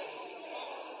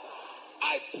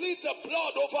 I plead the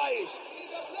blood over it.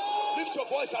 Lift your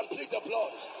voice and plead the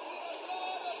blood.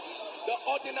 The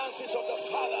ordinances of the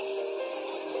fathers.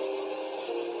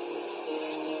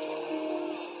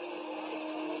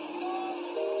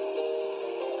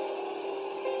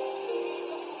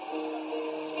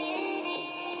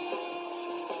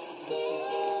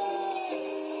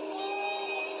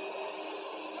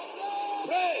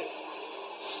 Pray.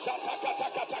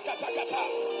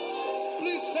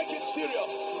 Please take it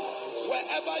serious.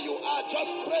 Wherever you are,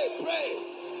 just pray, pray.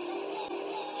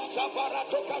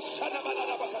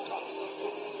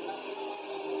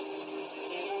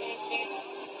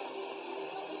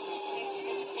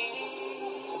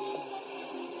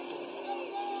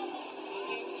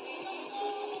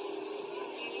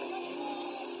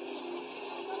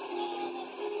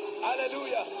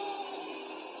 Hallelujah.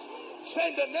 Say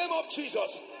in the name of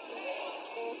Jesus,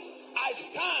 I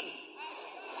stand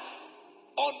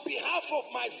on behalf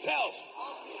of myself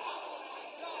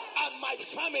and my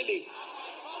family,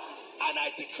 and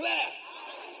I declare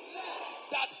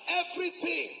that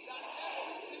everything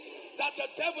that the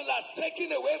devil has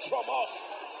taken away from us,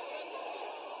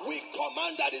 we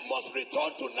command that it must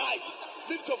return tonight.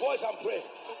 Lift your voice and pray.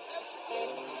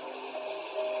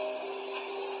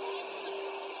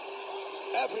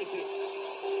 Everything.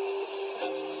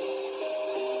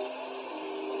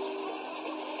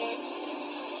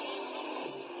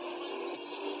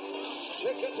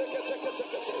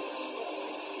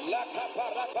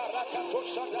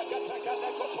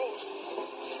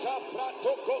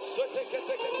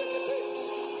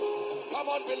 Come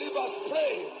on, believers,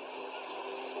 pray.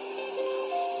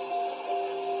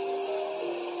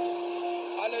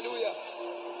 Hallelujah.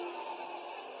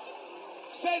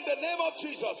 Say in the name of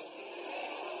Jesus.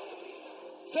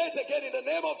 Say it again, in the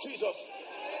name of Jesus.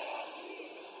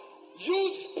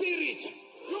 You spirit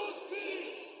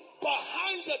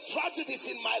behind the tragedies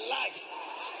in my life.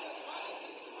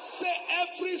 Say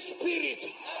every spirit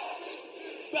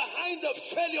behind the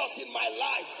failures in my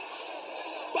life,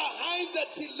 behind the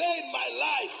delay in my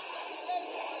life,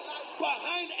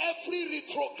 behind every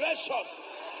retrogression,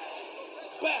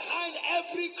 behind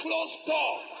every closed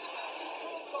door,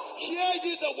 hear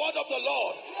ye the word of the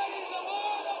Lord.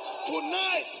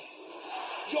 Tonight,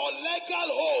 your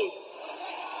legal hold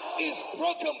is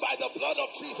broken by the blood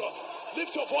of Jesus.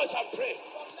 Lift your voice and pray.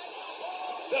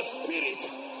 The spirit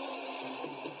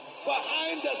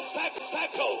behind the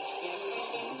cycles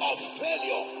of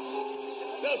failure,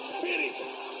 the spirit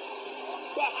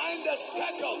behind the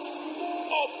cycles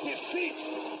of defeat,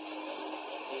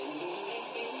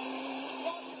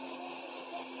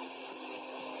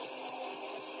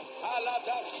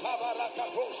 Alada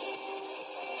Sabarakatos,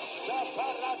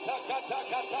 Sabarata Kata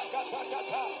Kata Kata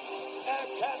Kata,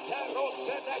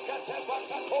 Ekaterose Nekate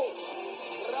Bakatos,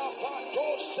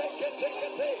 Rapatos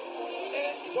Seketekete,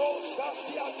 Endo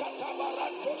Sasia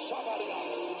Katabaranto Sabaria.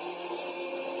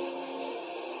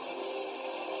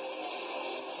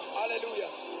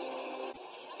 Hallelujah.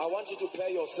 I want you to pair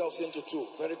yourselves into two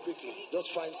very quickly.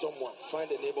 Just find someone,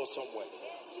 find a neighbor somewhere.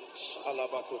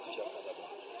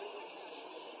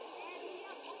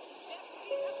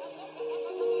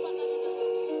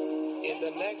 In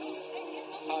the next,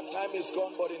 our time is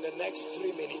gone, but in the next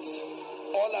 3 minutes,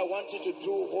 all I want you to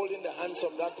do holding the hands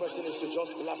of that person is to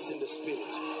just blast in the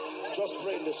spirit. Just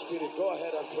pray in the spirit. Go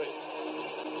ahead and pray.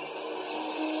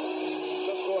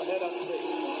 Just go ahead and pray.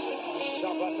 Pray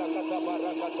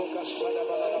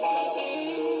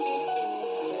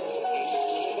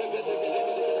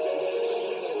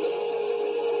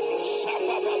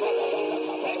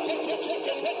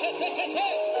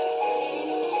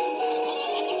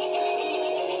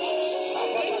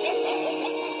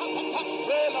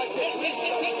like a priest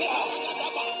that you are.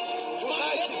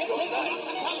 Tonight is your night.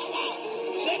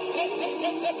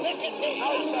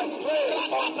 Outside, pray.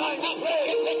 Online, pray.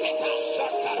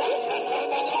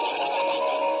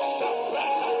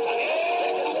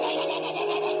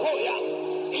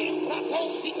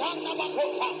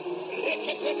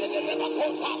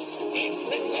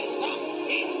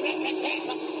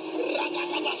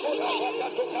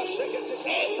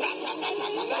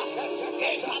 Let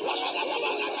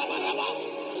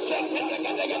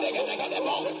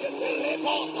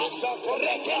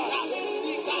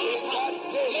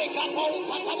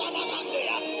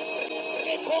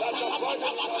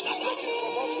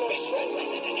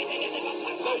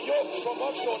The yoke from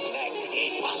off your neck,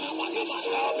 it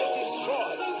shall be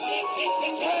destroyed.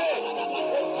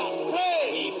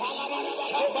 Pray, pray.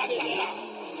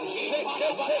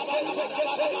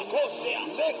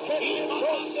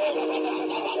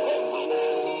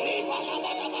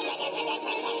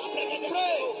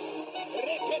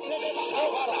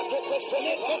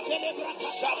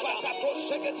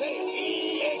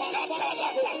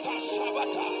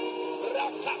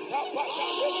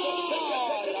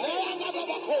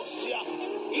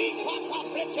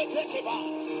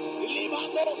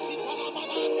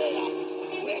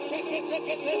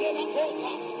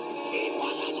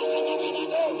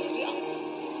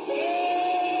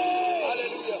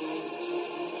 Hallelujah.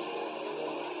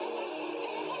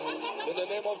 In the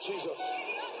name of Jesus.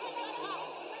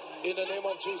 In the name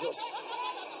of Jesus.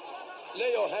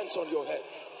 Lay your hands on your head.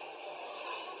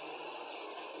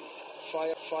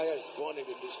 Fire is burning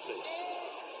in this place.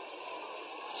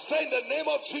 Say in the name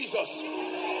of Jesus,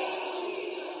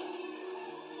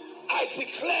 I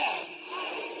declare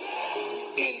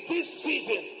in this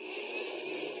season,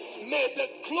 may the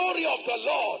glory of the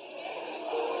Lord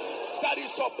that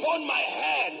is upon my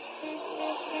head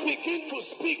begin to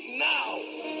speak now.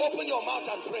 Open your mouth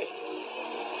and pray.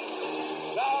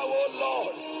 Thou, O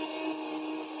Lord,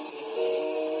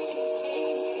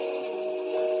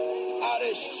 are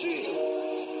a shield.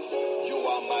 You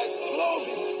are my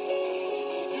glory.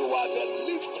 You are the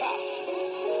lifter.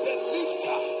 The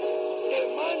lifter. A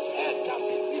man's head can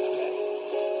be lifted.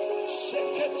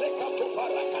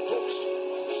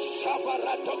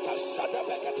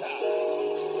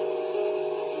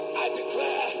 I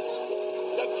declare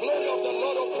the glory of the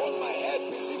Lord upon my head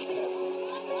be lifted.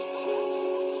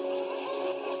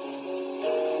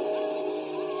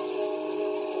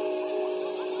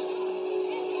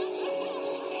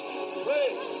 Pray.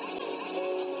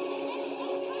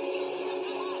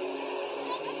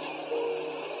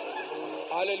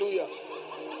 Hallelujah.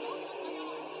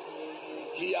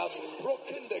 He has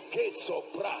broken the gates of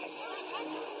brass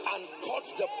and cut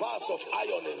the bars of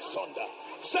iron in sunder.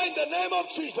 Say in the name of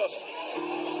Jesus,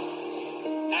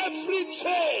 every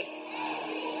chain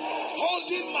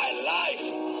holding my life,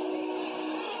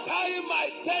 tying my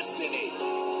destiny.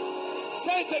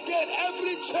 Say it again,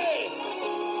 every chain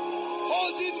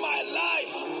holding my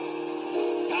life,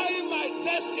 tying my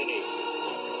destiny,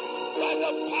 by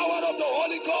the power of the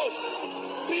Holy Ghost,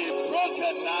 be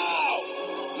broken now.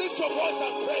 Lift your voice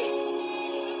and pray.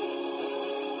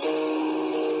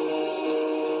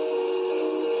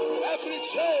 Every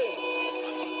chain,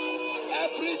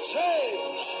 every chain,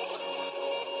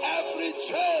 every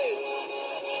chain.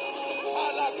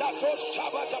 Alakato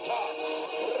shabakata,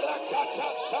 rakata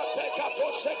satekato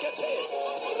sekete,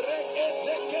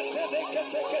 rekete kete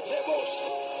lekete kete bosh.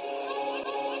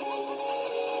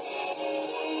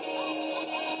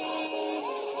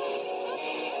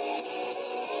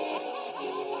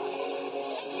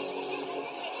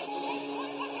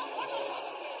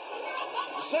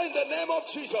 Say in the name of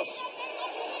Jesus.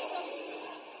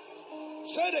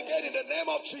 Say it again, in the name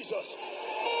of Jesus.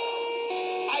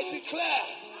 I declare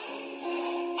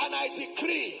and I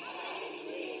decree,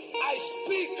 I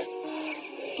speak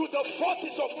to the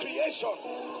forces of creation.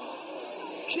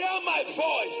 Hear my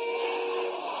voice.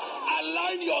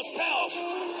 Align yourself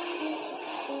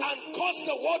and cause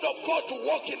the word of God to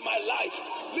work in my life.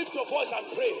 Lift your voice and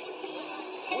pray.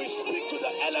 We speak to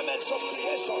the elements of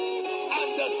creation,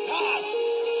 and the stars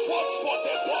fought for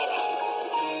Deborah,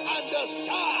 and the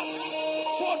stars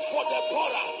fought for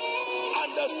Deborah,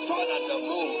 and the sun and the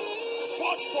moon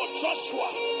fought for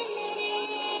Joshua,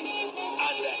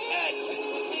 and the earth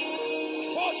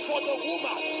fought for the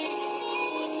woman.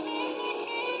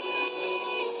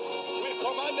 We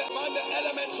command the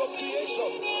elements of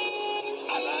creation.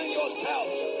 Align yourself.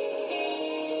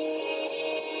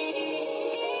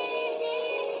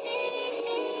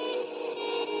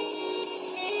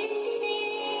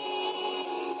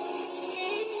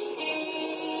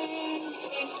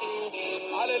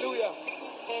 Hallelujah.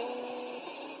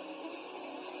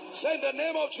 Say in the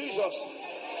name of Jesus.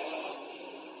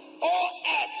 Oh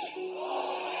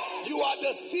earth, you are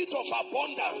the seat of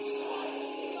abundance.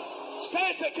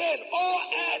 Say it again. Oh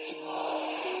earth,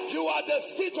 you are the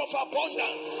seat of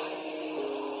abundance.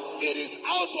 It is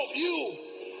out of you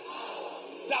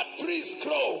that trees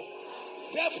grow.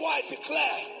 Therefore I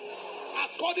declare,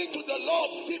 according to the law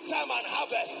of seed time and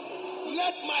harvest,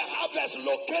 Let my harvest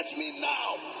locate me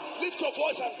now. Lift your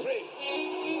voice and pray.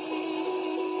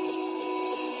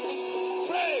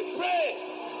 Pray, pray.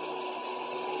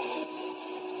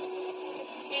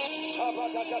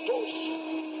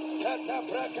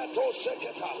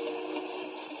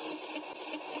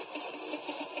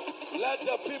 Let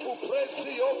the people praise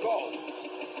thee, O God.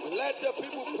 Let the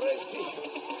people praise thee.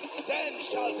 Then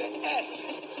shall the earth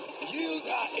yield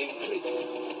her increase.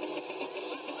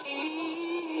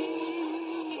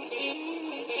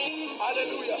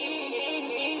 Hallelujah.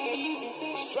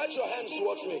 Stretch your hands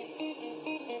towards me.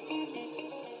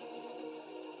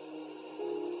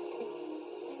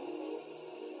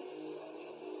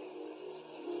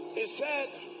 He said,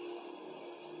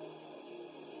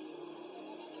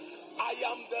 I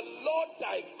am the Lord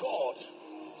thy God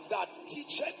that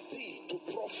teacheth thee to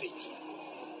profit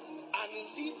and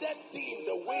leadeth thee in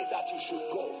the way that you should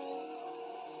go.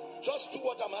 Just do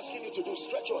what I'm asking you to do.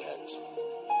 Stretch your hands.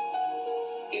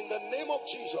 In the name of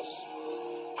Jesus,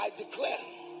 I declare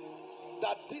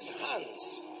that these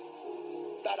hands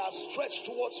that are stretched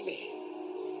towards me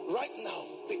right now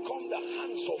become the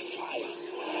hands of fire.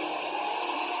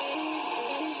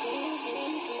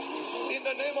 In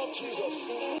the name of Jesus.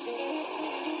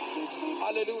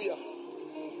 Hallelujah.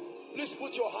 Please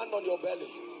put your hand on your belly.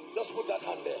 Just put that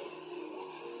hand there.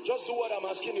 Just do what I'm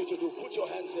asking you to do. Put your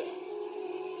hands there.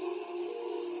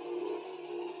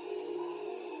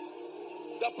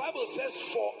 The Bible says,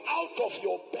 for out of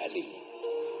your belly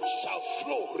shall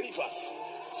flow rivers.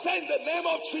 Say in the name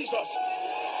of Jesus,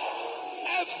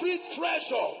 every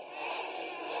treasure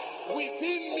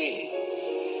within me,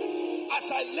 as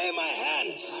I lay my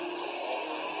hands,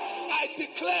 I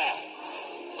declare,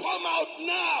 come out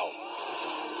now.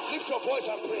 Lift your voice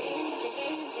and pray.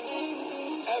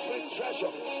 Every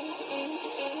treasure.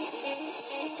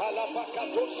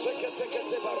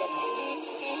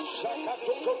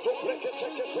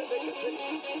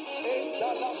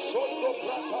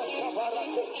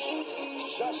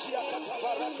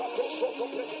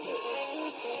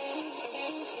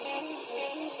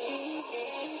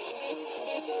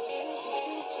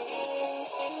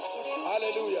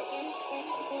 Hallelujah.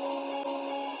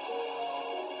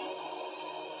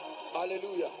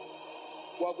 Hallelujah.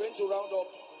 We are going to round up.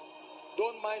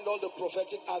 Don't mind all the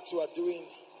prophetic acts you are doing.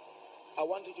 I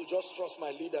want you to just trust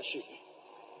my leadership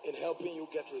in helping you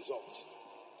get results.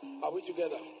 Are we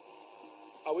together?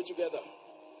 Are we together?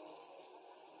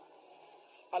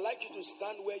 I'd like you to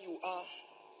stand where you are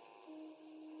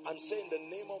and say, in the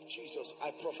name of Jesus,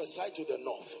 I prophesy to the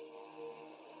north.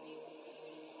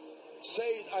 Say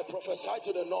it, I prophesy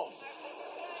to the north.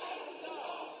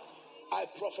 I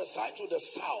prophesy to the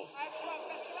south.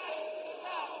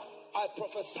 I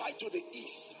prophesy to the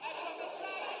east.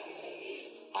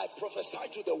 I prophesy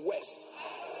to the west.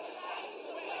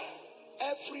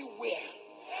 Everywhere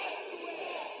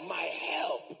my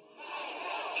help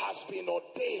has been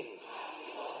ordained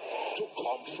to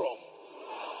come from,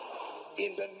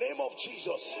 in the name of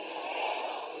Jesus,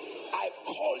 I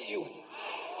call you.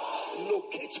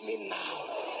 Locate me now.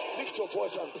 Lift your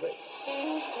voice and pray.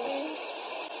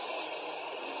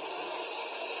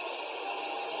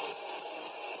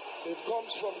 It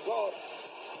comes from God,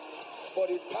 but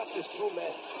it passes through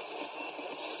men.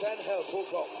 Send help, oh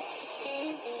God.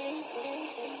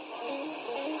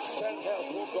 Send help,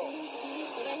 oh God.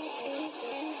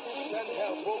 Send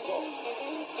help, oh God.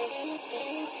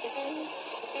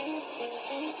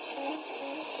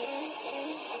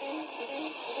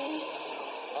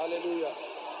 Hallelujah.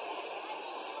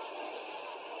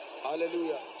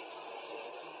 Hallelujah.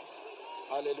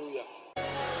 Hallelujah.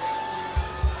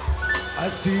 I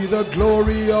see the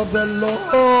glory of the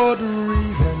Lord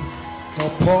risen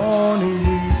upon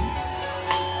you.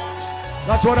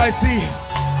 That's what I see.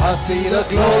 I see the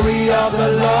glory of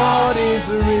the Lord is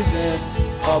risen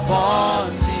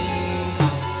upon me.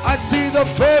 I see the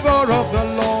favor of the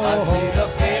Lord. I see the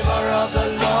favor of the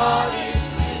Lord is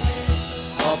risen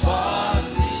upon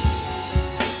me.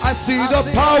 I see the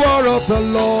power of the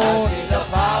Lord. I see the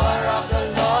power of the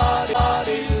Lord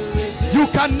is risen. You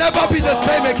can never be the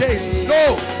same again.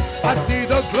 No. I see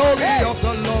the glory of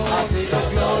the Lord. I see the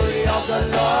glory of the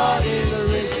Lord is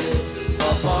risen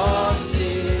upon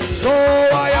me. So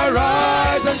I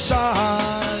arise and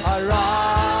shine.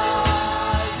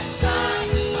 Arise and shine.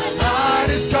 My light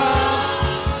is come,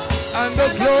 and the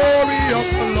glory of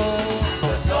the Lord.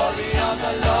 The glory of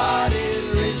the Lord is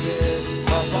risen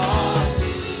upon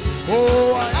me.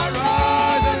 Oh, I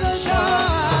arise and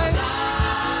shine.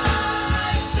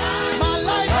 My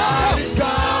light is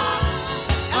come,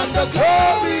 and the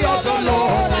glory of the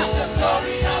Lord. The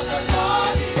glory of the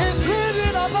Lord is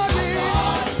risen upon me.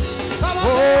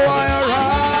 Oh, I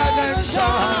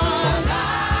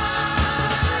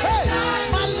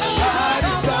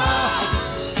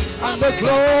the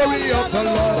glory of the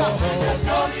Lord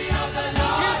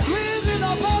is risen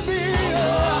upon me.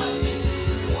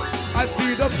 I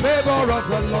see the favor of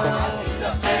the Lord.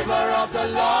 The favor of the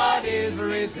Lord is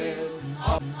risen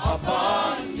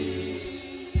upon me.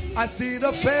 I see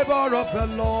the favor of the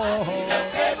Lord. The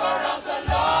favor of the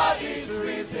Lord is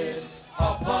risen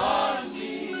upon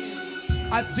me.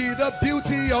 I see the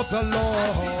beauty of the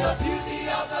Lord. The beauty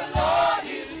of the Lord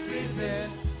is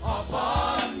risen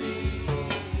upon me.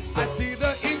 I see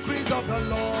the increase of the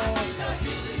Lord. The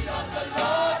beauty of the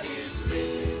Lord is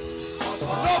risen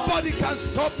upon me. Nobody can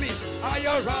stop me. I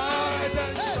arise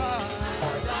and shine.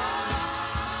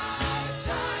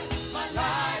 My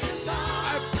light is gone.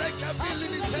 I break every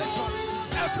limitation.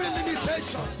 Every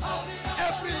limitation.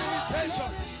 Every limitation.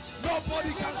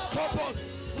 Nobody can stop us.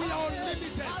 We are